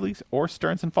Tempur-Pedic, Sealy's, or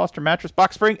Stearns & Foster mattress,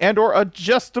 box spring, and or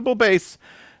adjustable base,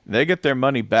 they get their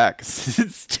money back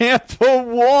since Tampa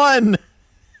won,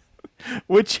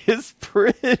 which is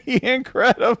pretty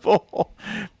incredible.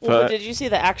 Well, But did you see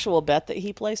the actual bet that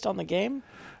he placed on the game?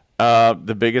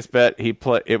 the biggest bet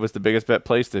it was the biggest bet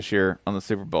placed this year on the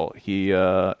Super Bowl. He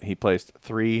placed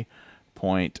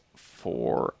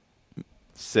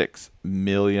 $3.46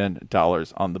 million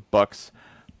on the Bucks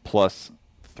plus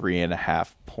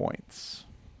 3.5 points.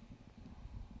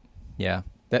 Yeah,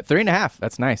 that 3.5.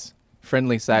 That's nice.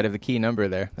 Friendly side of the key number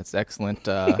there. That's excellent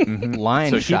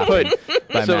line So shopping.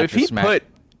 by so if Mattress Mac.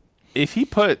 if he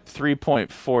put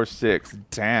 3.46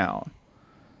 down,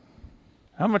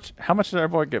 how much did our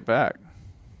boy get back?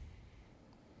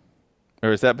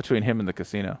 Or is that between him and the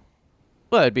casino?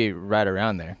 Well, it'd be right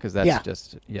around there because that's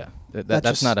just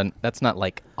that's not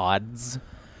like odds.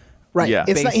 Right. Yeah.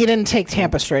 It's not, he didn't take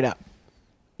Tampa straight up.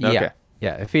 Okay.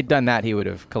 Yeah. If he'd done that, he would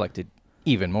have collected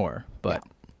even more. But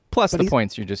plus But the he's-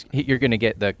 points, you're going to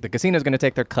get the casino's going to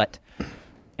take their cut,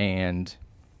 and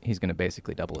he's going to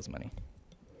basically double his money,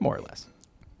 more or less.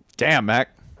 Damn, Mac.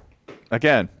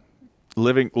 Again,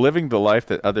 living the life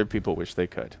that other people wish they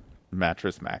could.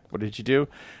 Mattress Mac. What did you do?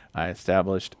 I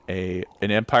established an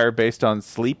empire based on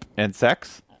sleep and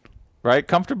sex. Right?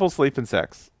 Comfortable sleep and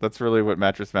sex. That's really what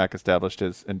Mattress Mac established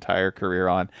his entire career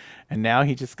on. And now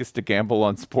he just gets to gamble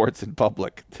on sports in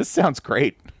public. This sounds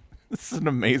great. This is an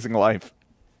amazing life.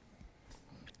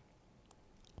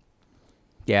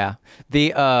 Yeah.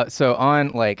 The so on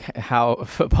like how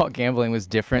football gambling was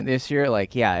different this year,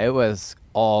 like it was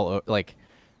all like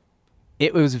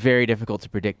it was very difficult to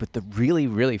predict, but the really,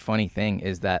 really funny thing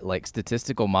is that like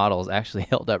statistical models actually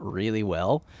held up really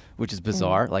well, which is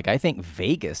bizarre. Like I think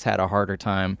Vegas had a harder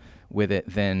time with it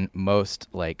than most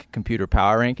like computer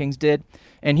power rankings did,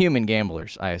 and human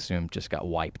gamblers, I assume, just got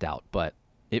wiped out. But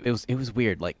it was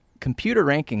weird. Like computer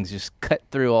rankings just cut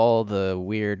through all the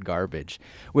weird garbage,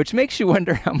 which makes you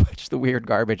wonder how much the weird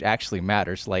garbage actually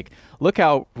matters. Like look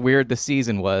how weird the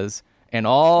season was. And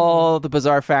all the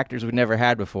bizarre factors we've never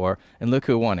had before. And look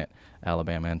who won it.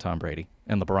 Alabama and Tom Brady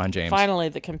and LeBron James. Finally,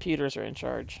 the computers are in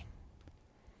charge.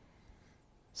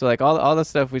 So, like, all the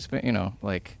stuff we spent,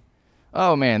 like,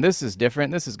 oh, man, this is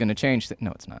different. This is going to change.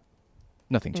 No, it's not.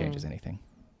 Nothing changes anything.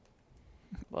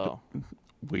 Well,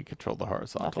 We control the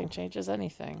horizontal. nothing changes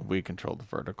anything. We control the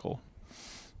vertical.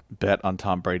 Bet on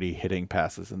Tom Brady hitting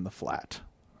passes in the flat.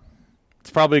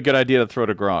 It's probably a good idea to throw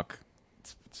to Gronk.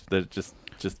 It's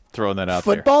just throwing that out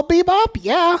Football bebop?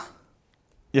 Yeah.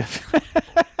 there. Yeah.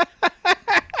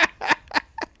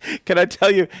 Can I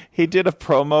tell you, he did a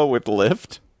promo with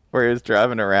Lyft where he was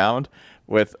driving around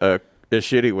with a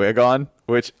shitty wig on,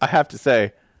 which I have to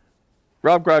say,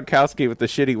 Rob Gronkowski with the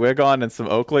shitty wig on and some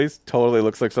Oakleys totally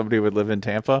looks like somebody who would live in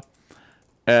Tampa.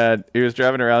 And he was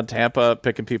driving around Tampa,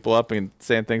 picking people up and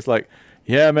saying things like,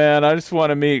 "Yeah, man, I just want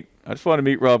to meet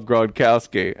Rob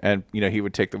Gronkowski." And he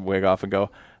would take the wig off and go,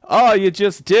 "Oh, you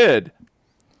just did."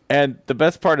 And the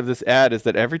best part of this ad is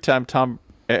that every time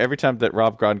that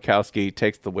Rob Gronkowski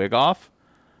takes the wig off,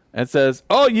 and says,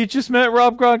 "Oh, you just met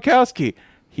Rob Gronkowski."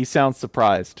 He sounds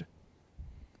surprised.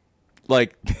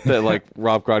 Like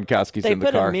Rob Gronkowski's They in the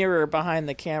car. put a mirror behind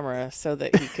the camera so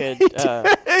that he could.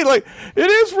 Hey, like, it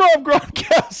is Rob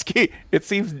Gronkowski. It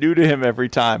seems new to him every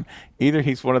time. Either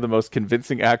he's one of the most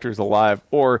convincing actors alive,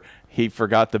 or he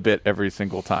forgot the bit every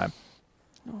single time.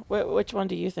 Which one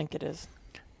do you think it is?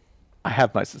 I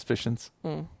have my suspicions.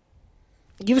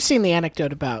 You've seen the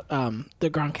anecdote about the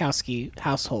Gronkowski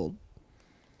household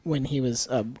when he was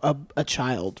a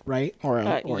child, right? Or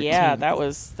a teen. that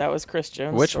was Chris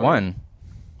Jones. Which story. one?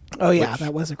 Oh yeah,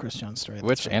 that was a Chris Jones story.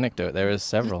 Which anecdote? There was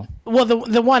several. Well,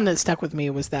 the one that stuck with me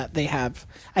was that they have.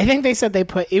 I think they said they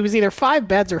put it was either 5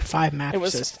 beds or 5 It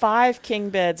mattresses. was 5 king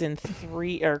beds in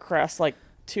 3 or across like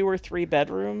 2 or 3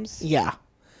 bedrooms. Yeah,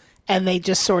 and they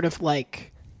just sort of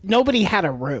like nobody had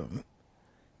a room.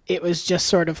 It was just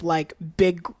sort of like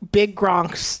big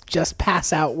Gronks just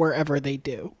pass out wherever they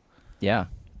do. Yeah.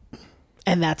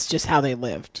 And that's just how they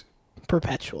lived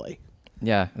perpetually.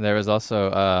 Yeah. There was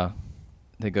also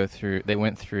they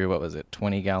went through, what was it,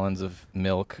 20 gallons of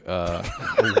milk a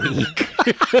week.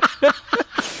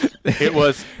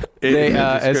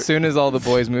 As soon as all the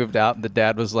boys moved out, the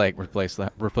dad was like,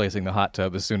 replacing the hot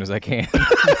tub as soon as I can.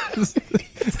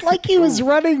 It's like he was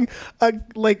running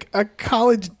a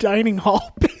college dining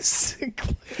hall,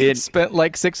 basically. It spent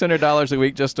like $600 a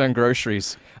week just on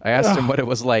groceries. I asked him what it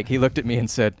was like. He looked at me and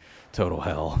said, "Total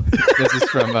hell." This is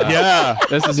from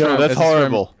That's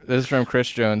horrible. This is from Chris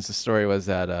Jones. The story was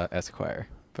at Esquire,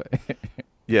 but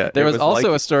Yeah, there it was also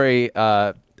like- a story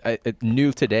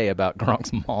new today about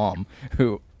Gronk's mom,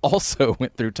 who also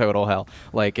went through total hell.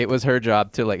 Like, it was her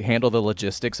job to like handle the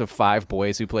logistics of 5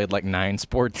 boys who played like 9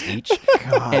 sports each.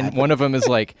 And one of them is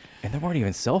like, and there weren't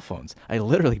even cell phones. I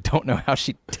literally don't know how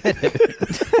she did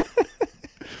it.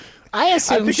 I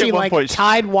assume think she at one like point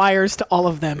tied wires to all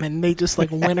of them, and they just like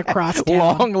went across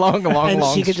town.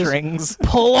 long she could strings. Just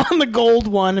pull on the gold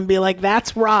one and be like,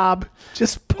 "That's Rob.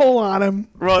 Just pull on him.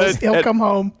 Well, He'll come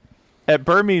home." At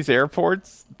Burmese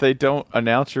airports, they don't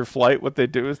announce your flight. What they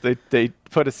do is they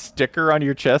put a sticker on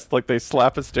your chest, like they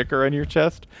slap a sticker on your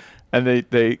chest, and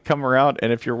they come around,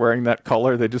 and if you're wearing that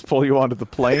color, they just pull you onto the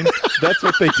plane. That's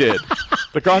what they did.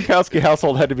 The Gronkowski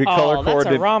household had to be color That's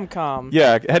coordinated. a rom-com.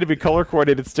 Yeah, it had to be color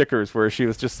coordinated stickers where she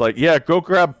was just like, "Yeah, go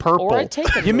grab purple." Or a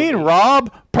Taken You mean movie.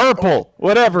 Rob? Purple,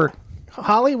 whatever.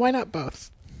 Holly, why not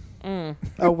both?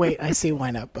 Oh wait, I see.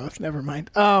 Why not both? Never mind.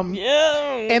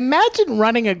 Yeah. Imagine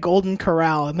running a Golden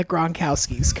Corral and the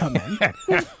Gronkowskis come in.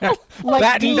 Like,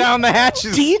 Batten down the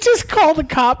hatches. Do you just call the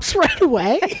cops right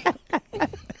away?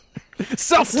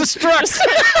 Self-destruct.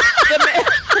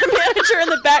 The manager in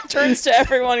the back turns to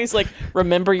everyone. He's like,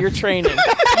 "Remember your training."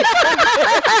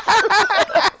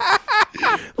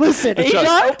 Listen, He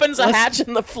just opens a hatch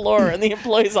in the floor, and the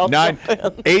employees all jump in.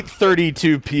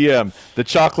 8:32 p.m. The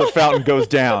chocolate fountain goes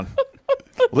down.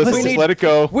 Listen, just let it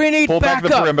go. We need Pull back the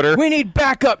backup. perimeter. We need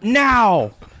backup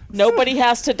now. Nobody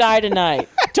has to die tonight.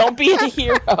 Don't be a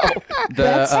hero.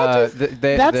 That's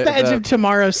the Edge of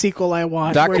Tomorrow sequel I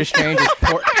want. Doctor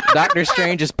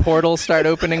Strange's portals start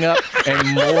opening up,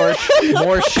 and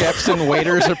more chefs and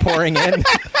waiters are pouring in.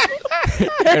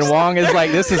 And Wong is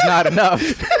like, "This is not enough."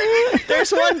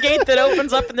 There's one gate that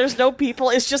opens up, and there's no people.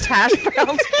 It's just hash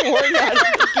browns pouring out of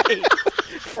the gate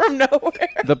from nowhere.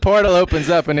 The portal opens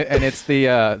up, and it's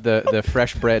the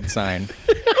fresh bread sign.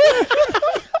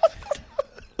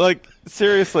 Like,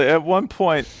 seriously, at one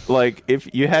point, like, if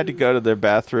you had to go to their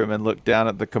bathroom and look down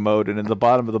at the commode, and in the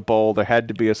bottom of the bowl, there had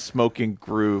to be a smoking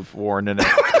groove worn in it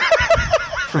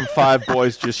from 5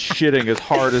 boys just shitting as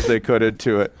hard as they could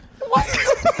into it.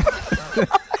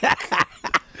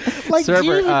 Like,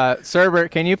 Cerber,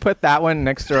 can you put that one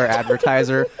next to our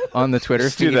advertiser on the Twitter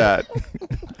Just feed? do that.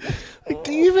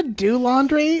 do you even do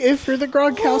laundry if you're the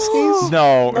Gronkowskis?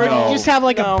 No, Or do you just have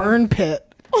like a burn pit?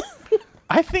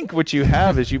 I think what you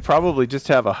have is you probably just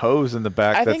have a hose in the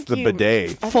back that's the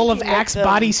bidet. Full of Axe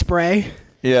body spray.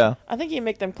 Yeah. I think you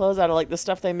make them clothes out of like the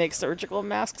stuff they make surgical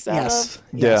masks out Yes. of.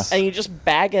 Yes. And you just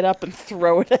bag it up and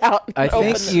throw it out. And I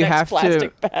think open the you next have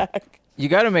plastic to. bag. You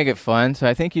got to make it fun, so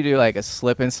I think you do like a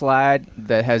slip and slide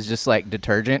that has just like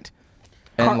detergent.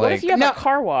 And What if you have a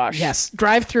car wash? Yes,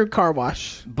 drive-through car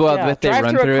wash. But Yeah, if they drive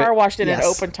run through through a car it, wash in an Yes.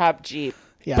 open top Jeep.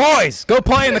 Yes. boys, go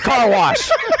play in the car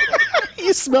wash.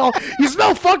 You smell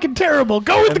fucking terrible.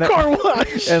 Go in the car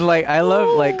wash. And like I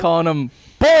love like calling them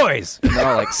boys. And they're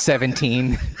all like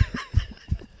 17.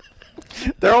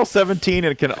 They're all 17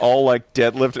 and can all like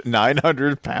deadlift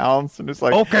 900 pounds. And it's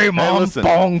like, Okay, hey, mom. listen,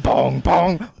 Bong, bong,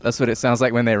 bong. That's what it sounds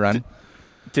like when they run.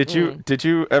 Did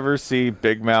you ever see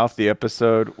Big Mouth, the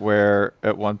episode where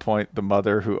at one point the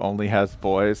mother who only has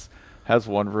boys has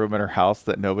one room in her house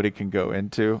that nobody can go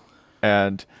into,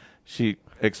 and she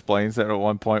explains that at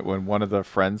one point when one of the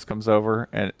friends comes over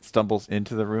and stumbles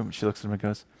into the room, she looks at him and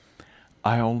goes,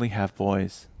 "I only have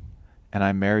boys, and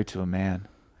I'm married to a man.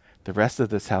 The rest of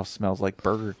this house smells like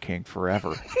Burger King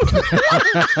forever."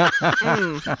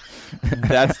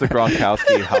 That's the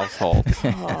Gronkowski household.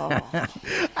 Oh.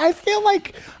 I feel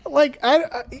like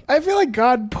I feel like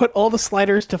God put all the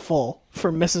sliders to full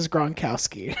for Mrs.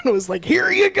 Gronkowski. And it was like,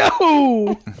 here you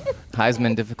go.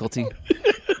 Heisman difficulty.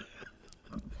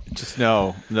 Just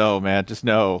no, man. Just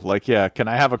no. Like, yeah, can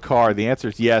I have a car? The answer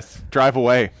is yes. Drive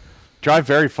away. Drive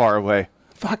very far away.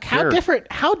 Fuck,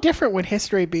 how different would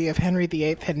history be if Henry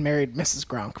VIII had married Mrs.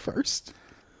 Gronk first?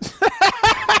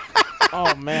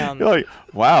 Oh, man. You're like,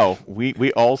 wow,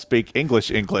 we all speak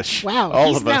English. Wow.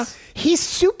 All of us. He's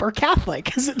super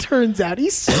Catholic, as it turns out.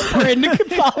 He's super into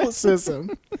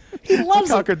Catholicism. He loves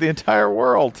he conquered the entire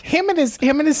world. Him and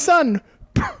his son,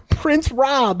 Prince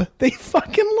Rob, they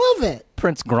fucking love it.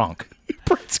 Prince Gronk.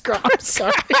 Prince Gronk,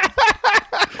 sorry.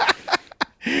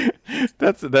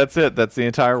 That's it. That's the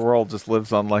entire world just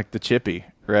lives on like the chippy,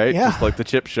 right? Yeah. Just like the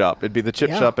chip shop. It'd be the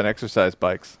chip shop and exercise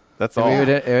bikes. That's all. It would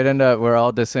end up we're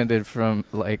all descended from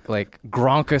like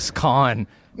Gronkus Khan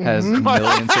has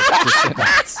millions of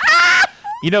descendants.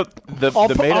 You know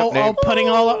the made up name. All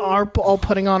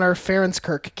putting on our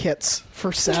Ferenskirk kits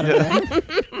for Saturday.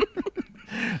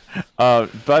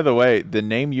 By the way, the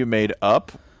name you made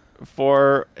up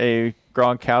for a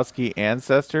Gronkowski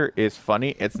ancestor is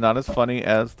funny. It's not as funny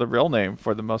as the real name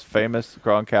for the most famous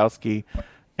Gronkowski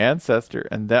ancestor,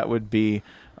 and that would be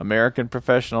American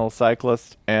professional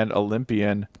cyclist and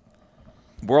Olympian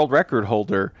world record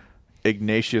holder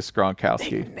Ignatius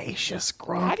Gronkowski. Ignatius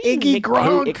Gronk. Iggy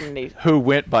Gronk. Who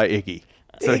went by Iggy.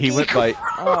 So he went by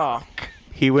Oh.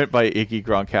 He went by Iggy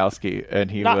Gronkowski,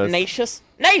 and he Not was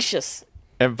Ignatius.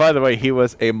 And by the way, he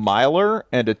was a miler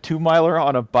and a 2-miler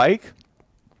on a bike.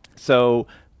 So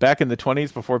back in the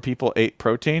 20s, before people ate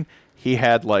protein, he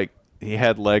had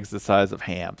legs the size of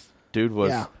hams. Dude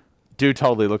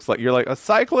totally looks like, you're like, a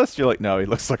cyclist? You're like, no, he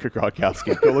looks like a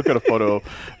Gronkowski. Go look at a photo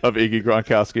of Iggy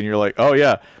Gronkowski, and you're like, oh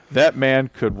yeah, that man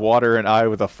could water an eye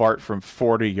with a fart from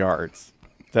 40 yards.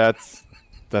 That's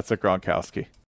a Gronkowski.